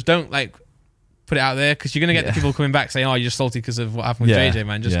stuff, just don't like put it out there because you're gonna get the people coming back saying, "Oh, you're just salty because of what happened with JJ,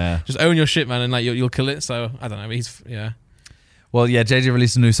 man." Just own your shit, man, and like you'll kill it. So I don't know. But Well, JJ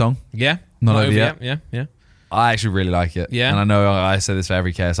released a new song. Yeah, not over yet. Yeah. I actually really like it. Yeah, and I know I say this for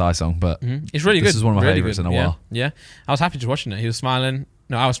every KSI song, but it's really good. This is one of my favorites in a while. Yeah, I was happy just watching it. He was smiling.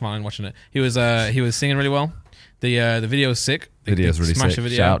 No, I was smiling watching it. He was singing really well. The video was sick. The video's really sick.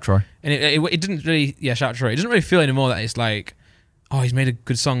 Video. Shout out Troy. And it didn't really shout out Troy. It doesn't really feel anymore that it's like, oh, he's made a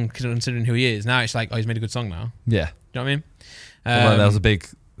good song considering who he is. Now it's like, oh, he's made a good song now. Yeah. Do you know what I mean? Well, there was a big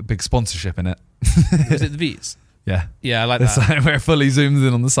sponsorship in it. Was it the Beats? Yeah. Yeah, I like that. Like where it fully zooms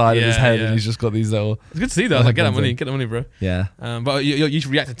in on the side of his head and he's just got these little... It's good to see though. Like, get that money, bro. Yeah. But you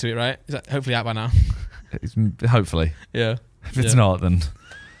reacted to it, right? Is that hopefully out by now? Hopefully. Yeah. If it's not, then...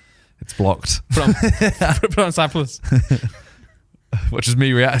 It's blocked. Put on Side Plus. Which is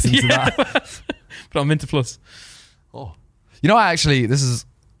me reacting to that. Put on Minter Plus. Oh. You were going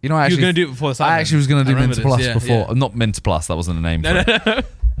to do it before the Side. I actually was going to do Minter Plus before. Yeah. Not Minter Plus, that wasn't a name for it.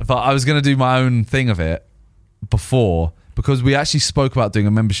 But I was going to do my own thing of it before because we actually spoke about doing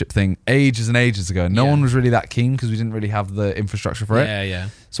a membership thing ages and ages ago. No one was really that keen because we didn't really have the infrastructure for it. Yeah.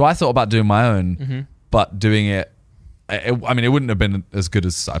 So I thought about doing my own, but doing it, it wouldn't have been as good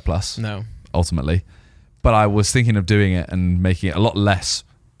as Side Plus. No. Ultimately. But I was thinking of doing it and making it a lot less,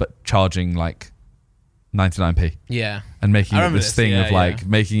 but charging like 99p. Yeah. And making it this thing of like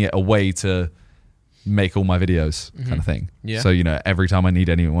making it a way to make all my videos kind of thing. Yeah. So, every time I need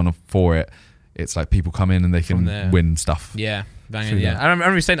anyone for it, it's like people come in and they can win stuff. Yeah. Banging, yeah. I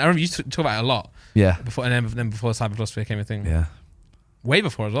remember you used to talk about it a lot. Yeah. Before Cyber Plus became a thing. Yeah. Way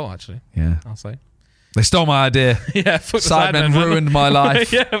before as well, actually. Yeah. I'll say. They stole my idea. Yeah, fuck Sidemen ruined my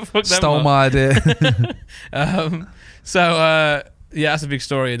life. Yeah, fuck them. Stole my idea. That's a big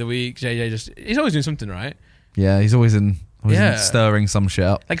story of the week. JJ he's always doing something, right? Yeah, he's always in stirring some shit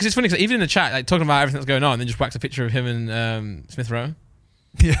up. Like, 'cause it's funny because even in the chat, like talking about everything that's going on, and then just whacks a picture of him and Smith Rowe.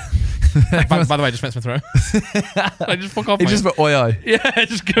 Yeah. by the way, I just met Smith Rowe. Like, just fuck off. He just went oi oi. Yeah,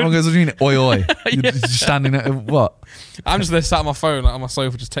 just go. Everyone goes, what do you mean oi oi? You're just standing there. What? I'm just there sat on my phone, like on my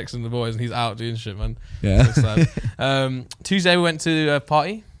sofa, just texting the boys, and he's out doing shit, man. Yeah. So sad. Tuesday we went to a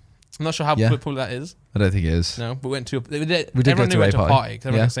party. I'm not sure how public that is. I don't think it is. No, but we went to We did everyone go knew to we went a to a party. party because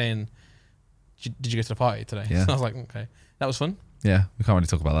everyone was saying, "Did you go to the party today?" Yeah. So I was like, "Okay, that was fun." Yeah, we can't really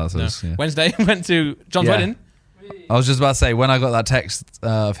talk about that. So No. yeah. Wednesday we went to John's Yeah. wedding. I was just about to say, when I got that text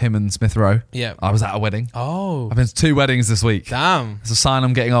of him and Smith Rowe, Yeah. I was at a wedding. Oh, I've been to 2 weddings this week. damn. It's a sign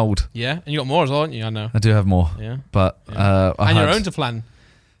I'm getting old. Yeah, and you got more as well, haven't you? I know. I do have more, Yeah. but And your own to plan.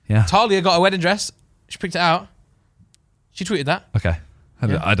 Yeah. Talia got a wedding dress. She picked it out. She tweeted that. Okay.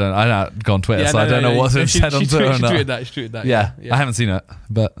 Yeah. I don't go on Twitter, so I don't know what's she, said on Twitter or She not. tweeted that. She tweeted that. Yeah, I haven't seen it,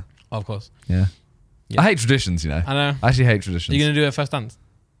 but Oh, of course. yeah. Yeah. I hate traditions, you know. I know. I actually hate Are traditions. you gonna do a first dance?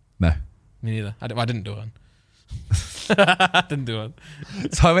 No. Me neither. I didn't do one. I didn't do one.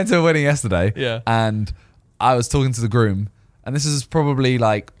 So I went to a wedding yesterday, Yeah. and I was talking to the groom, and this is probably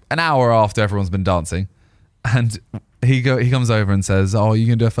like an hour after everyone's been dancing, and he comes over and says, "Oh, you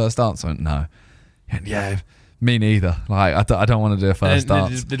gonna do a first dance?" I went, "No." He went, "Yeah, me neither. Like I don't want to do a first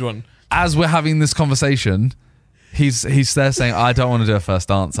dance." Did one. As we're having this conversation, he's there saying, "I don't want to do a first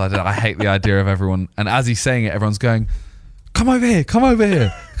dance. I hate the idea of everyone." And as he's saying it, everyone's going, "Come over here, come over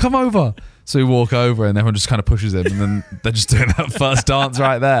here, come over." So we walk over and everyone just kind of pushes him, and then they're just doing that first dance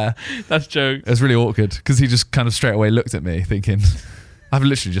right there. That's joke. It was really awkward because he just kind of straight away looked at me thinking, I've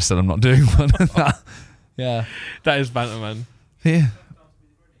literally just said I'm not doing one. Yeah. That is banter, man. Yeah.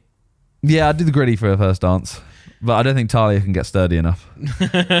 Yeah, I'd do the gritty for a first dance, but I don't think Talia can get sturdy enough.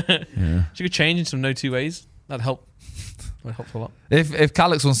 Yeah. She could change into some no two ways. That'd help. Would help a lot. If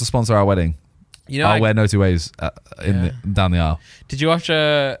Calix wants to sponsor our wedding, You know, I'll wear no two ways down the aisle. did you watch,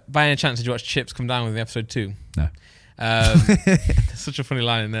 by any chance, did you watch Chips come down with the episode 2? No. There's such a funny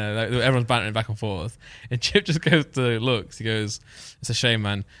line in there. Like, everyone's bantering back and forth. And Chip just goes to Lux. He goes, "It's a shame,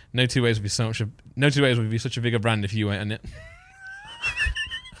 man. No two ways would be such a bigger brand if you weren't in it."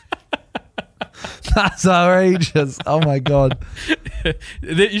 That's outrageous. Oh my God.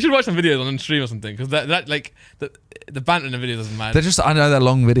 You should watch some videos on stream or something, because that like the banter in the video doesn't matter. I know they're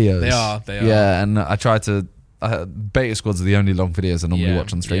long videos. They are. Yeah, and I try to, Beta Squads are the only long videos I normally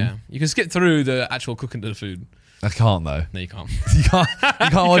watch on stream. Yeah. You can skip through the actual cooking of the food. I can't though. No, you can't. You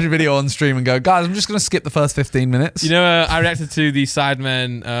can't watch a video on stream and go, guys, I'm just going to skip the first 15 minutes. You know, I reacted to the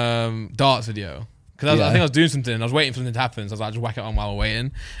SIDEMEN darts video. Because I think I was doing something. I was waiting for something to happen. So I was like, just whack it on while we're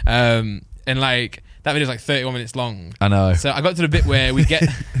waiting. And like, that video's like 31 minutes long. I know. So I got to the bit where we get...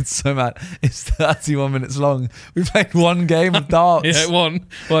 It's so mad. It's 31 minutes long. We played one game of darts. Yeah, one.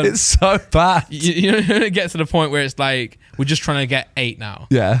 It's so bad. You know, it gets to the point where it's like, we're just trying to get 8 now.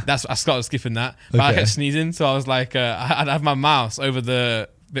 Yeah. I started skipping that. But I Okay. kept sneezing. So I was like, I'd have my mouse over the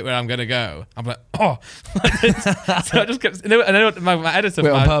bit where I'm going to go. I'm like, oh. So I just kept... And then my editor...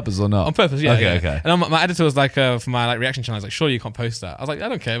 Wait, on purpose or not? On purpose, yeah. Okay, yeah. okay. And my editor was like, for my like reaction channel, I was like, surely you can't post that. I was like, I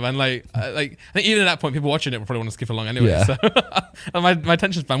don't care, man. Like I think even at that point, people watching it will probably want to skip along anyway. Yeah. So and my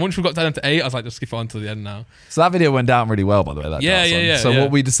attention span, once we got down to 8, I was like, just skip it on to the end now. So that video went down really well, by the way. That Yeah, darts yeah, one. yeah, So yeah.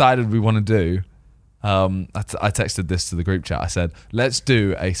 what we decided we want to do, I texted this to the group chat. I said, let's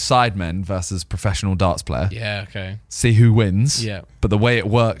do a SIDEMEN versus professional darts player. Yeah, okay. See who wins. Yeah. But the way it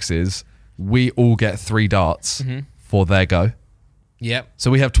works is we all get 3 darts for their go. Yep.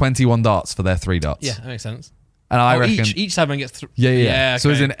 So we have 21 darts for their 3 darts. Yeah, that makes sense. And I reckon... Each SIDEMEN gets 3. Yeah. So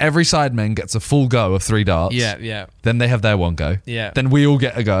okay. as in every SIDEMEN gets a full go of 3 darts. Yeah. Then they have their 1 go. Yeah. Then we all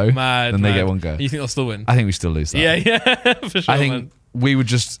get a go. Mad. Then they get 1 go. You think they'll still win? I think we still lose that. Yeah, for sure. I think man. we would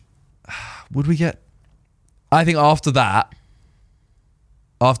just... Would we get... I think after that,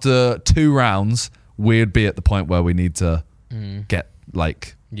 after 2 rounds, we'd be at the point where we need to get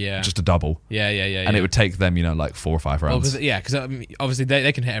like just a double. Yeah. And it would take them, like 4 or 5 rounds. Because obviously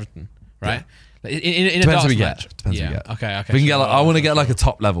they can hit everything, right? Like, in a Depends darts who we match. get. Depends who we get. Okay. We can get. I want to get like a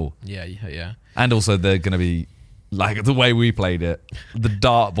top level. Yeah. And also, they're going to be like the way we played it. The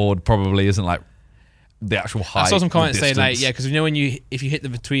dartboard probably isn't like the actual height. I saw some comments the saying like, distance. because if you hit the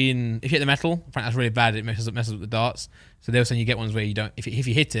metal, apparently that's really bad. It messes up the darts. So they were saying you get ones where you don't. If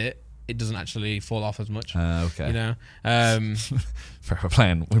you hit it, it doesn't actually fall off as much. Okay. You know,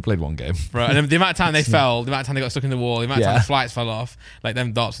 we played one game. right? And the amount of time they fell, the amount of time they got stuck in the wall, the amount of time the flights fell off, like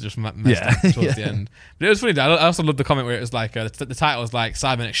them dots are just messed up towards the end. But it was funny. I also loved the comment where it was like the title was like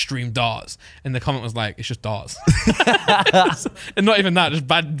SIDEMEN Extreme Darts, and the comment was like, it's just darts, and not even that, just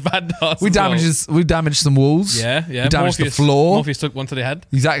bad darts. We damaged some walls. Yeah. We damaged the floor. Morpheus took one to the head.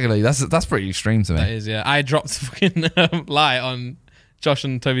 Exactly. That's pretty extreme to me. That is, yeah. I dropped fucking light on Josh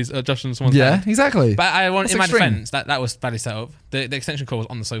and someone's head. Exactly. But I want, That's in my extreme. defense, that was badly set up. The extension cord was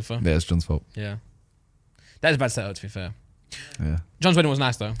on the sofa. Yeah, it's John's fault. Yeah. That is bad setup, to be fair. Yeah. John's wedding was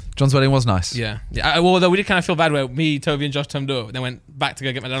nice, though. John's wedding was nice. Yeah. Although we did kind of feel bad where me, Toby, and Josh turned up, then went back to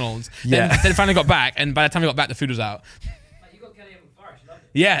go get McDonald's. Yeah. Then finally got back, and by the time we got back, the food was out. Like, you got Kelly and McFlurry, she loved it.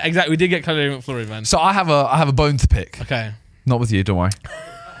 Yeah, exactly. We did get Kelly McFlurry, man. So I have a bone to pick. Okay. Not with you, don't worry.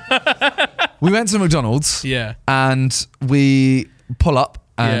 We went to McDonald's. Yeah. And we pull up.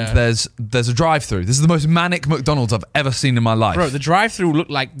 And Yeah. there's a drive-through. This is the most manic McDonald's I've ever seen in my life. Bro, the drive-through looked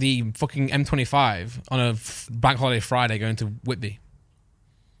like the fucking M25 on a bank holiday Friday going to Whitby.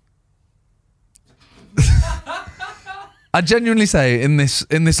 I genuinely say in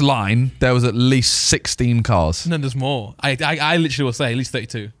this line there was at least 16 cars. No, there's more. I literally will say at least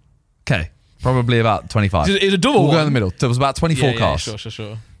 32. Okay, probably about 25. It was a double We'll one. go in the middle. There was about 24 Yeah, cars.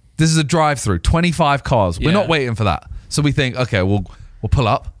 Sure. This is a drive-through. 25 cars. We're Yeah. not waiting for that. So we think, okay, we'll pull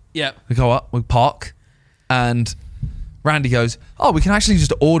up. Yeah. We go up. We park, and Randy goes, "Oh, we can actually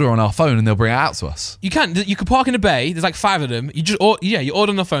just order on our phone, and they'll bring it out to us." You can park in a bay. There's like 5 of them. You just you order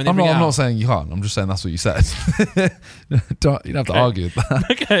on the phone. They I'm bring it not out. saying you can't. I'm just saying that's what you said. You don't have to argue with that.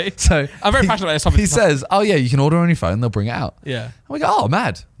 Okay. So I'm very passionate about this topic. He says, "Oh yeah, you can order on your phone. They'll bring it out." Yeah. And we go, "Oh,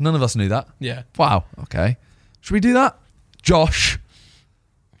 mad! None of us knew that." Yeah. Wow. Okay. Should we do that? Josh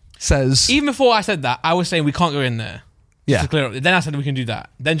says, Even before I said that, I was saying we can't go in there. "Yeah." To clear up. Then I said we can do that.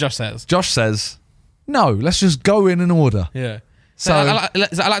 Then Josh says, Josh says, "No, let's just go in and order." yeah. So- I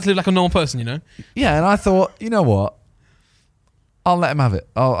like to live like a normal person, you know? Yeah, and I thought, you know what? I'll let him have it.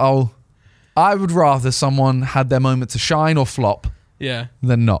 I would rather someone had their moment to shine or flop Yeah.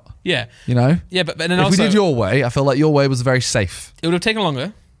 than not. Yeah. You know? Yeah, but then If also, we did your way, I feel like your way was very safe, it would have taken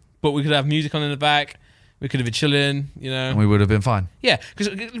longer, but we could have music on in the back. We could have been chilling, you know? and we would have been fine. Yeah, because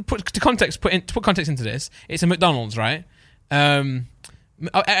to put context into this, it's a McDonald's, right?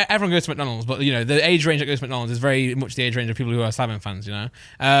 Everyone goes to McDonald's, but you know the age range that goes to McDonald's is very much the age range of people who are SIDEMEN fans, you know,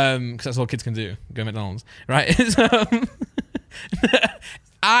 because that's all kids can do, go to McDonald's, right? So,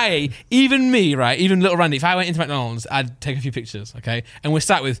 even little Randy, if I went into McDonald's, I'd take a few pictures, okay? And we're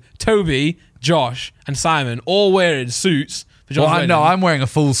sat with Toby, Josh, and Simon, all wearing suits. Well, I'm wearing a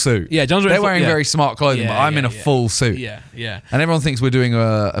full suit. Yeah, John's wearing. They're wearing very smart clothing, but I'm in a full suit. Yeah. And everyone thinks we're doing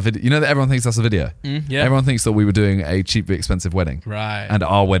a video. You know that everyone thinks that's a video. Yeah. Everyone thinks that we were doing a cheaply expensive wedding. Right. And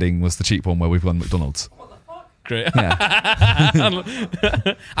our wedding was the cheap one where we've won McDonald's. Great. Yeah.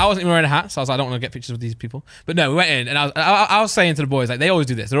 I wasn't even wearing a hat, so I was like, I don't want to get pictures with these people. But no, we went in, and I was saying to the boys, like, they always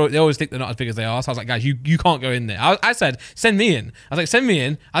do this. They always think they're not as big as they are. So I was like, guys, you can't go in there. I said, send me in. I was like, send me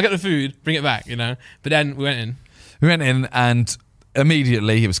in. I'll get the food, bring it back, you know. But then we went in. We went in, and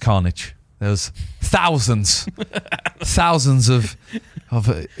immediately it was carnage. There was thousands of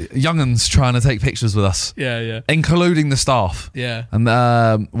young'uns trying to take pictures with us, Yeah. including the staff. Yeah.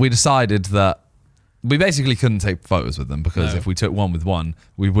 And we decided that we basically couldn't take photos with them because No. if we took one with one,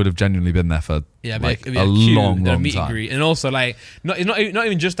 we would have genuinely been there for like it'd be a queue, long a meet and time. greet. And also, like, not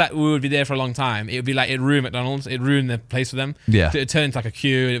even just that we would be there for a long time. It would be like, it'd ruin McDonald's. It'd ruin the place for them. Yeah. It'd turn into like a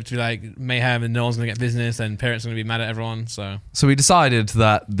queue. It would be like mayhem, and no one's going to get business, and parents are going to be mad at everyone. So we decided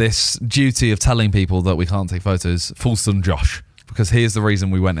that this duty of telling people that we can't take photos falls on Josh because here's the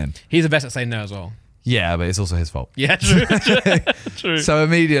reason we went in. he's the best at saying no as well. Yeah, but it's also his fault. Yeah, true. So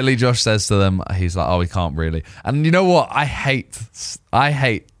immediately Josh says to them, he's like, "Oh, we can't really." And you know what? I hate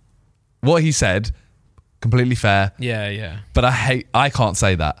what he said. Completely fair. Yeah. But I can't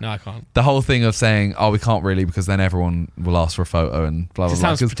say that. No, I can't. The whole thing of saying, "Oh, we can't really," because then everyone will ask for a photo and blah, blah, It blah.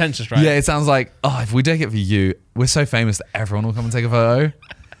 sounds 'Cause- pretentious, right? Yeah, it sounds like, oh, if we take it for you, we're so famous that everyone will come and take a photo.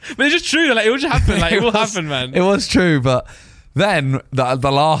 But it's just true. Like, it will just happen. Like, it will happen, man. It was true, but then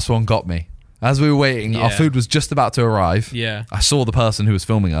the last one got me. As we were waiting, our Yeah. food was just about to arrive. Yeah. I saw the person who was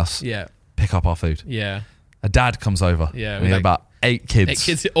filming us Yeah. pick up our food. Yeah. A dad comes over. Yeah, We had like- about 8 kids. 8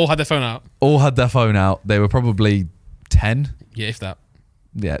 kids all had their phone out. All had their phone out. They were probably 10. Yeah, if that.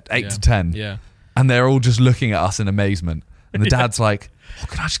 Yeah, 8 Yeah. to 10. Yeah. And they're all just looking at us in amazement. And the dad's like, "Oh,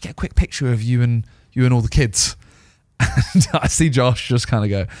 can I just get a quick picture of you and all the kids?" And I see Josh just kind of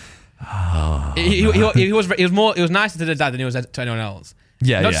go, He was nicer to the dad than he was to anyone else.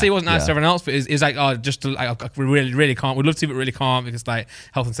 Yeah, Not to say he wasn't nice yeah. to everyone else, but it's like, oh, just to, like, we really can't. We'd love to, but really can't because like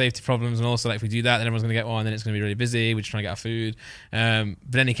health and safety problems, and also like if we do that, then everyone's gonna get one, then it's gonna be really busy. We're just trying to get our food. But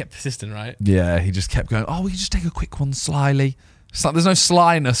then he kept persisting, right? Yeah, he just kept going, oh, we can just take a quick one slyly. It's like, there's no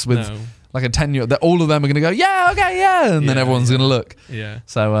slyness with like a 10-year-old. All of them are going to go, yeah, okay, yeah. And then everyone's going to look. Yeah.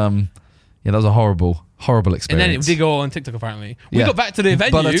 So, yeah, that was a horrible experience. And then it did go on TikTok, apparently. We got back to the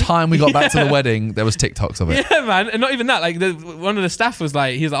venue. By the time we got back to the wedding, there was TikToks of it. Yeah, man. And not even that. Like, one of the staff was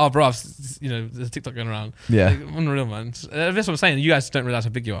like, he's like, oh, bro, you know, there's a TikTok going around. Yeah. Like, unreal, man. That's what I'm saying. You guys don't realize how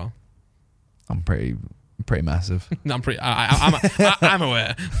big you are. I'm pretty massive. No, I'm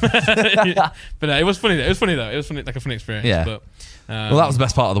aware. But no, it was funny though. It was funny, like a funny experience. Yeah. But, well, that was the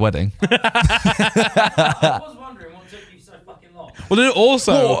best part of the wedding. I was wondering what took you so fucking long. Well, then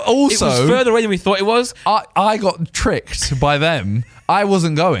also, it was further away than we thought it was. I got tricked by them. I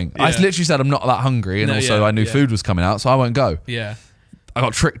wasn't going. I literally said I'm not that hungry, and also I knew food was coming out, so I won't go. Yeah. I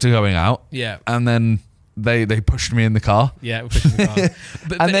got tricked to going out. Yeah. And then they pushed me in the car. Yeah, we pushed in the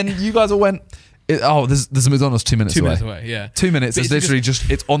car. And then you guys all went, there's a McDonald's 2 minutes away. 2 minutes away, yeah. 2 minutes. But It's literally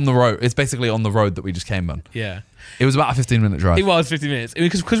it's on the road. It's basically on the road that we just came on. Yeah. It was about a 15-minute drive. It was 15 minutes.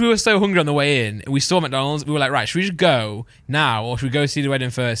 Because we were so hungry on the way in, we saw McDonald's, we were like, right, should we just go now, or should we go see the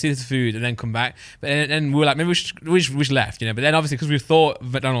wedding first, see the food, and then come back? But then we were like, maybe we should left, you know. But then obviously, because we thought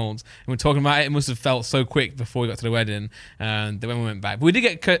of McDonald's, and we were talking about it, it must have felt so quick before we got to the wedding, that when we went back. But we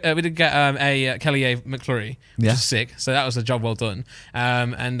did get a Kelly A McFlurry, which was sick, so that was a job well done.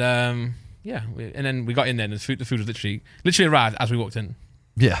 Yeah, and then we got in there, and the food was literally arrived as we walked in.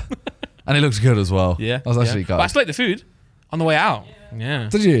 Yeah. And it looks good as well. Yeah. I was actually But I still ate the food on the way out. Yeah.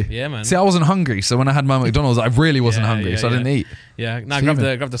 Did you? Yeah, man. See, I wasn't hungry, so when I had my McDonald's, I really wasn't hungry, so I didn't eat. Yeah. No,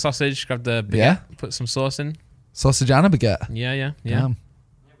 grab the sausage, grab the baguette, put some sauce in. Sausage and a baguette. Yeah. Damn. Yeah,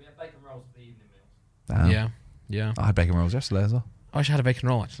 we had bacon rolls for the evening meal. Damn. Yeah. I had bacon rolls yesterday as well. I wish I had a bacon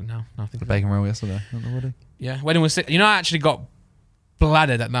roll actually. No, I think A bacon roll yesterday. Not the wedding. Yeah, wedding was sick. You know, I actually got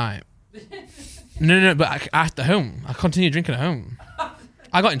bladdered that night. No, but I at home. I continued drinking at home.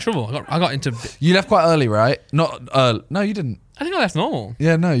 I got in trouble. I got into. You left quite early, right? Not early. No, you didn't. I think I left normal.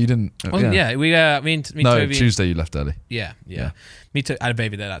 Yeah, no, you didn't. Yeah, we me no, Toby. Tuesday you left early. Yeah. Me too. I had a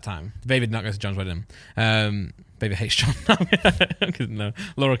baby there that time. The baby did not go to John's wedding. Baby hates John. No,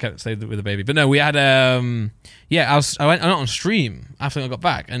 Laura kept saying with the baby, but no, we had. I went on stream after I got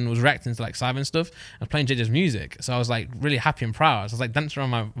back and was reacting to like SIDEMEN stuff. I was playing JJ's music, so I was like really happy and proud. So I was like dancing around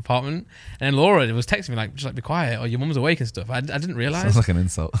my apartment, and then Laura was texting me like, just like be quiet, or your mum's awake and stuff. I didn't realize. Sounds like an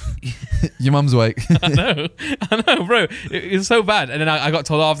insult. Your mum's awake. I know, bro. It was so bad, and then I got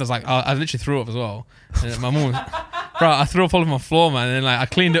told off. I was like, I literally threw up as well. And my mum, bro, I threw up all over my floor, man, and then like I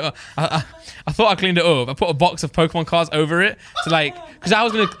cleaned it up. I thought I cleaned it up. I put a box of Pokemon cards over it to like, because I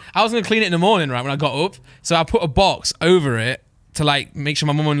was gonna clean it in the morning, right, when I got up. So I put a box over it to like make sure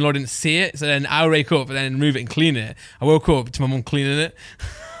my mum and Laura didn't see it. So then I wake up and then move it and clean it. I woke up to my mum cleaning it.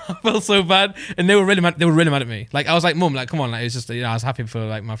 I felt so bad, and they were really mad. They were really mad at me. Like I was like, Mum, like come on, like it's just I was happy for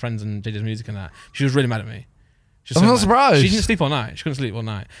like my friends and JJ's music and that. She was really mad at me. I'm not surprised. She didn't sleep all night. She couldn't sleep all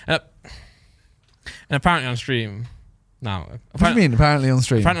night. And apparently on stream. No. What do you mean, apparently on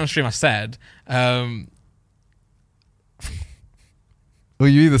stream? Apparently on stream I said... well,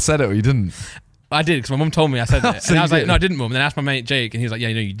 you either said it or you didn't. I did, because my mum told me I said it. So and I was like, did. no, I didn't, Mum. And then I asked my mate Jake, and he was like, yeah,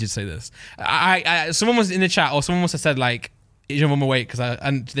 you did say this. Someone was in the chat, or someone must have said, like, is your mum awake?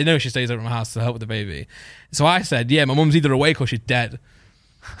 And they know she stays over at my house to help with the baby. So I said, yeah, my mum's either awake or she's dead.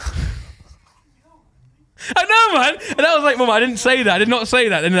 I know, man. And I was like, Mum, I didn't say that. I did not say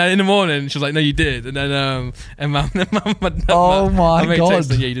that. And then in the morning, she was like, no, you did. And then, and my mate God.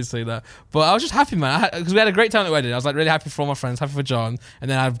 texted, yeah, you did say that. But I was just happy, man. Because we had a great time at the wedding. I was like really happy for all my friends, happy for John.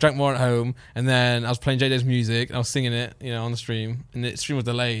 And then I drank more at home. And then I was playing JJ's music. And I was singing it, on the stream. And the stream was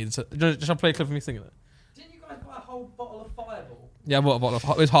delayed. So just play a clip of me singing it. Didn't you guys buy a whole bottle of Fireball? Yeah, I bought a bottle of...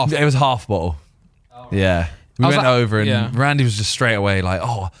 It was half. It was half bottle. Oh, right. Yeah. We I was went like- over and yeah. Randy was just straight away like,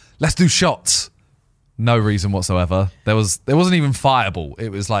 oh, let's do shots. No reason whatsoever. There wasn't even Fireball. It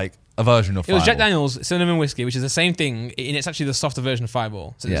was like a version of It was Fireball. Jack Daniel's cinnamon whiskey, which is the same thing, and it's actually the softer version of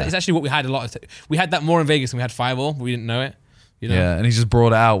Fireball. So Yeah. it's actually what we had a lot of. We had that more in Vegas than we had Fireball, but we didn't know it. Yeah, and he just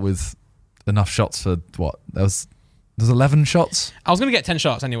brought it out with enough shots for what? There's 11 shots? I was going to get 10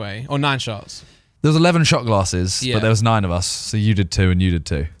 shots anyway, or 9 shots. There was 11 shot glasses, Yeah. but there was 9 of us. So you did 2 and you did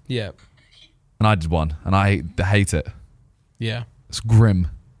 2. Yeah. And I did 1. And I hate it. Yeah. It's grim. Do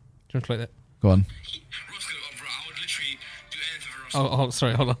you want to play that? Go on. Oh,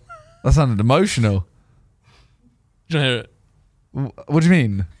 sorry, hold on. That sounded emotional. Do you want to hear it? What do you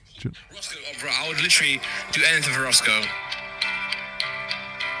mean? Roscoe, bro, I would literally do anything for Roscoe.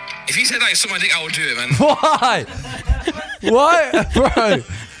 If he said that, suck my dick, I would do it, man. Why? Why, bro?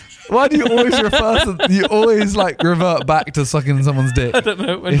 Why do you always you always like revert back to sucking someone's dick I don't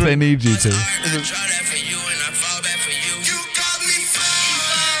know. if they need you to?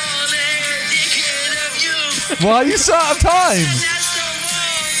 Why are you so out of time?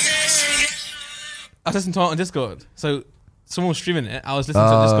 I was listening to it on Discord. So someone was streaming it. I was listening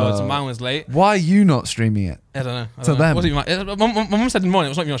to it on Discord, so mine was late. Why are you not streaming it? I don't know. To them. My mum said in the morning, it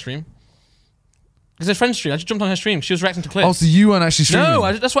was not your stream. It's a friend's stream. I just jumped on her stream. She was reacting to clips. Oh, so you weren't actually streaming?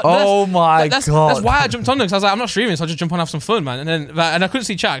 No, that's what. Oh my that's God. That's why I jumped on there, because I was like, I'm not streaming, so I'll just jump on and have some fun, man. And I couldn't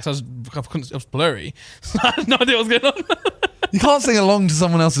see chat because it was blurry. So I had no idea what was going on. You can't sing along to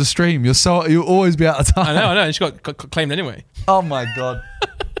someone else's stream. You'll always be out of time. I know. And she got claimed anyway. Oh my God.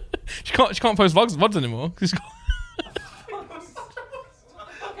 She can't post VODs anymore.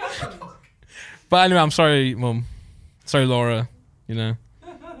 But anyway, I'm sorry, Mum. Sorry, Laura. You know.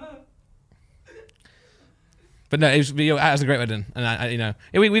 But no, it was a great wedding, and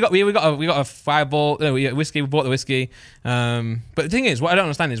we got a fireball, whiskey. We bought the whiskey, but the thing is, what I don't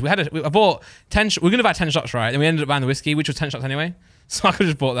understand is I bought 10. We're gonna buy 10 shots, right? And we ended up buying the whiskey, which was 10 shots anyway. So I could have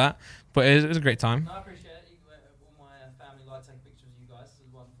just bought that, but it was a great time. No, I appreciate it. All my family like taking pictures of you guys. It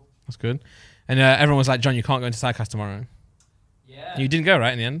was wonderful. That's good. And everyone was like, "John, you can't go into Sidecast tomorrow." Yeah. And you didn't go,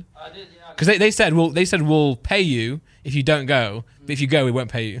 right, in the end? I did. Yeah. Because they said we'll pay you if you don't go, but if you go, we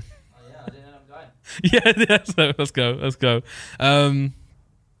won't pay you. I didn't end up going. Yeah. So let's go.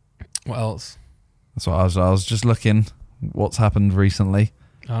 What else? That's what I was just looking. What's happened recently?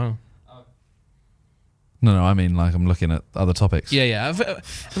 Oh. No, I mean like I'm looking at other topics. Yeah. Have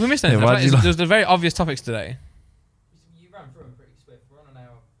we missed anything? Yeah, There's the very obvious topics today. You ran through them pretty swift. We're on an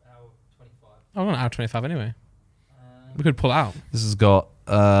hour 25. Oh, we're on hour 25 anyway. We could pull out. This has got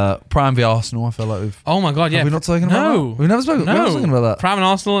Prime v Arsenal. I feel like we've. Oh my God, yeah. Have we not spoken about that? No. We've never spoken. No. We're not talking about that. Prime and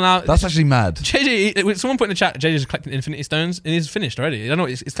Arsenal now. That's actually mad. JJ, someone put in the chat, JJ's collecting Infinity Stones, and he's finished already. I don't know.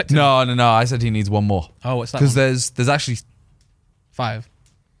 It's collected. No. I said he needs one more. Oh, what's that? Because one? there's actually 5.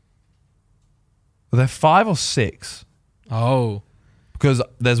 Are there 5 or 6? Oh. Because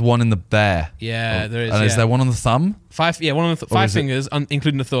there's one in the bear. Yeah, there is. And is there one on the thumb? 5. Yeah, one on the 5 fingers,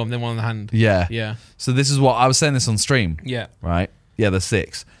 including the thumb, then one on the hand. Yeah. Yeah. So this is what I was saying this on stream. Yeah. Right. Yeah, there's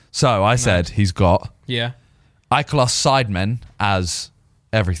 6. So I said he's got. Yeah. I class SIDEMEN as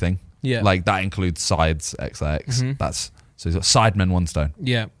everything. Yeah. Like that includes sides XIX. Mm-hmm. So he's got SIDEMEN 1 stone.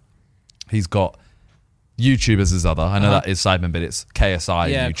 Yeah. He's got YouTube as his other. I know that is SIDEMEN, but it's KSI,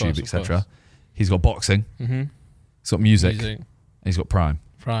 Yeah, of YouTube, course, etc. He's got boxing. Mm-hmm. He's got music. And he's got Prime.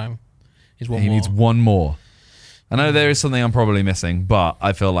 He's one He more. needs one more. I know there is something I'm probably missing, but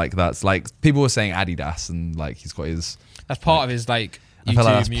I feel like that's like people were saying Adidas and like he's got his. That's part of his like. I feel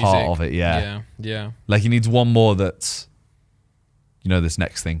like that's music. part of it. Yeah. Yeah. Like he needs one more that's, this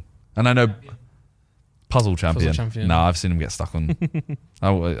next thing. And I know Puzzle Champion. No, I've seen him get stuck on.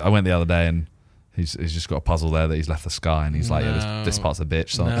 I went the other day and he's just got a puzzle there that he's left the sky and he's like, yeah, this part's a bitch.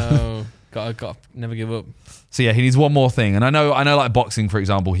 So. No, got never give up. So yeah, he needs one more thing. And I know like boxing, for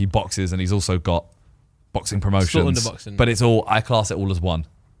example, he boxes and he's also got boxing promotions. Still under boxing. But I class it all as one.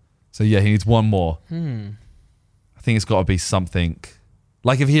 So yeah, he needs one more. I think it's got to be something.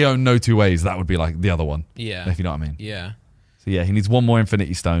 Like if he owned No Two Ways, that would be like the other one. Yeah. If you know what I mean. Yeah. So yeah, he needs one more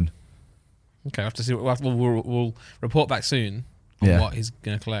Infinity Stone. Okay, I have to see. We'll report back soon on what he's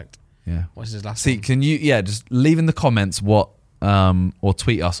gonna collect. Yeah. What's his last? See, one? can you just leave in the comments what or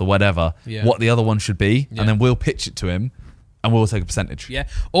tweet us or whatever what the other one should be, and then we'll pitch it to him, and we'll take a percentage. Yeah.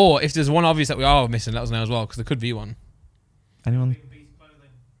 Or if there's one obvious that we are missing, let us know as well, because there could be one. Anyone?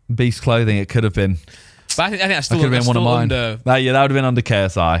 Beast Clothing. It could have been. But I think that's still, that could have been one of mine. Under. That would have been under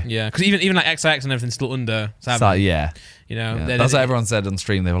KSI. Yeah, because even like XIX and everything's still under. Yeah. You know, Yeah. That's what everyone said on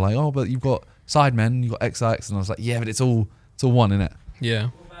stream. They were like, "Oh, but you've got SIDEMEN, you've got XX," and I was like, "Yeah, but it's all one, isn't it?" Yeah.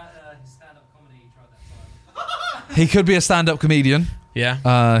 What about his stand-up comedy? You tried that He could be a stand-up comedian.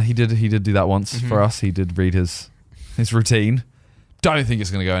 Yeah. He did do that once for us. He did read his routine. Don't think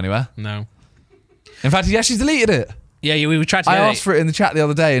it's going to go anywhere. No. In fact, he actually deleted it. Yeah, we tried to. I asked for it in the chat the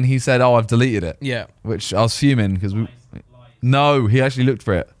other day, and he said, "Oh, I've deleted it." Yeah. Which I was fuming because No, he actually looked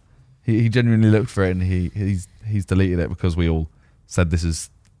for it. He genuinely looked for it, and he's deleted it because we all said this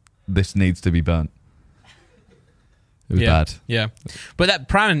needs to be burnt. It was bad. Yeah. But that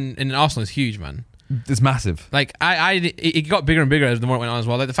Prime in Arsenal is huge, man. It's massive. Like it got bigger and bigger as the more it went on as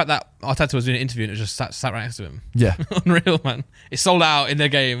well. Like the fact that Arteta was doing an interview and it just sat right next to him. Yeah. Unreal, man. It sold out in their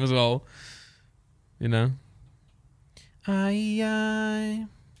game as well. You know. I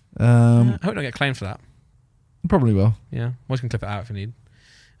hope I don't get claimed for that. Probably will. Yeah. We're just gonna clip it out if you need.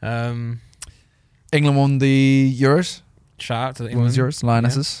 England won the Euros. Shout out to the Women's England. Euros.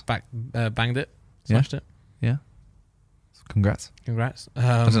 Lionesses. Yeah. Banged it. Smashed it. Yeah. Congrats. Congrats.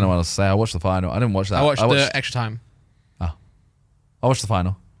 I don't know what else to say. I watched the final. I didn't watch that. I watched the extra time. I watched the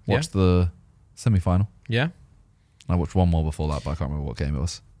final. Watched the semi-final. Yeah. I watched one more before that, but I can't remember what game it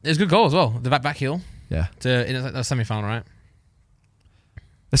was. It was a good goal as well. The back heel. Yeah. In a semi-final, right?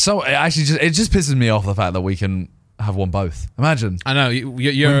 It's so it just pisses me off the fact that we can have won both. Imagine. I know.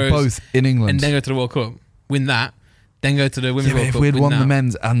 Win both in England. And then go to the World Cup. Win that. Then go to the Women's World if Cup. we'd won that. the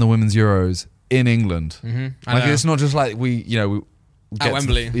men's and the women's Euros in England, I know. it's not just like we get At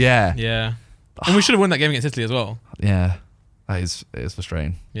Wembley. Yeah. Yeah. And we should have won that game against Italy as well. Yeah. It is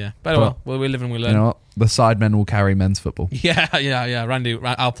frustrating. Yeah. But well, we live and we learn. You know what? The sidemen will carry men's football. Yeah. Randy,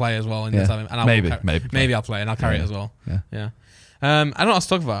 I'll play as well. In the time, and maybe I'll play and I'll carry it as well. Yeah. I don't know what else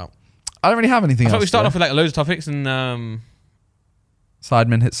to talk about. I don't really have anything else. I thought we started off with like loads of topics and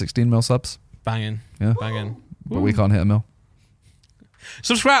sidemen hit 16 mil subs. Banging. Yeah. Banging. But we can't hit a mil.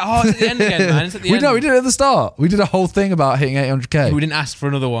 Subscribe. Oh, it's at the end again, man. It's at the end. We did it at the start. We did a whole thing about hitting 800k. We didn't ask for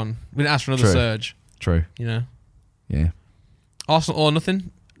another one. We didn't ask for another surge. True. You know. Yeah. Arsenal or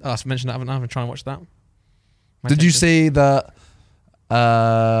nothing. I mentioned that. I haven't tried and watch that. Did you see that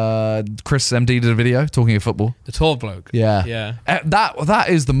Chris MD did a video talking of football? The tall bloke. Yeah. That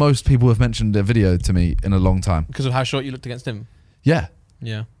is the most people have mentioned a video to me in a long time. Because of how short you looked against him. Yeah.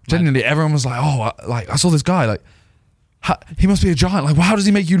 Yeah. Genuinely, everyone was like, "Oh, I saw this guy. Like, he must be a giant. Like, well, how does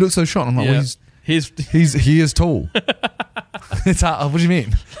he make you look so short?" And I'm like, well, he is tall. It's what do you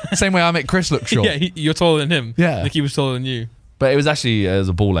mean? Same way I make Chris look short. Yeah, you're taller than him. Yeah. Like he was taller than you. But it was actually a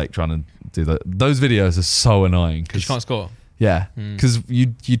ball ache trying to do that. Those videos are so annoying Because you can't score. Yeah, because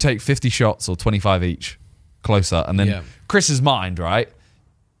you take 50 shots or 25 each closer, and then Chris's mind, right?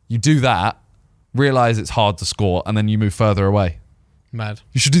 You do that, realize it's hard to score, and then you move further away. Mad.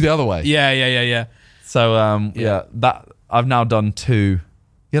 You should do the other way. Yeah. So that I've now done 2.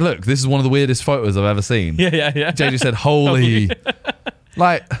 Yeah, look, this is one of the weirdest photos I've ever seen. Yeah. JJ said, "Holy,"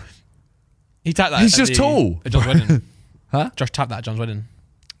 like he tapped that. He's just tall. At John's wedding. Huh? Josh tapped that at John's wedding.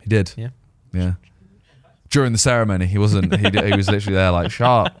 He did. Yeah. During the ceremony, he wasn't. He was literally there, like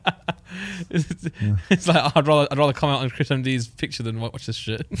sharp. It's like I'd rather comment on Chris MD's picture than watch this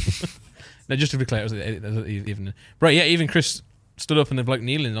shit. No, just to be clear, it was the evening. Right? Yeah, even Chris stood up and the bloke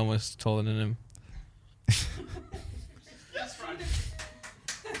kneeling almost taller than him.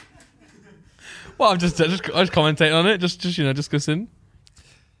 Well, I'm just commentating on it, just discussing.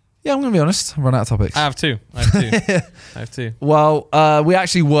 Yeah, I'm gonna be honest. I've run out of topics. I have two. Well, we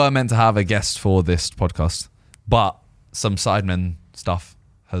actually were meant to have a guest for this podcast, but some Sidemen stuff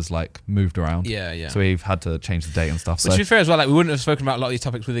has like moved around. Yeah. So we've had to change the date and stuff. But to be fair as well, like we wouldn't have spoken about a lot of these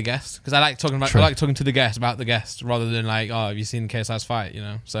topics with a guest because I like talking to the guest about the guest rather than like, oh, have you seen KSI's fight? You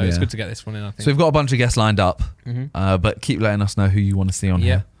know, so it's good to get this one in. I think. So we've got a bunch of guests lined up, but keep letting us know who you want to see on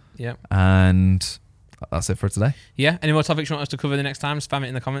here. Yeah. And that's it for today. Yeah. Any more topics you want us to cover the next time? Spam it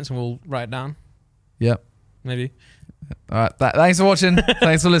in the comments and we'll write it down. Yep. Maybe. All right. Thanks for watching.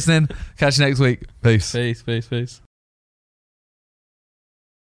 Thanks for listening. Catch you next week. Peace. Peace.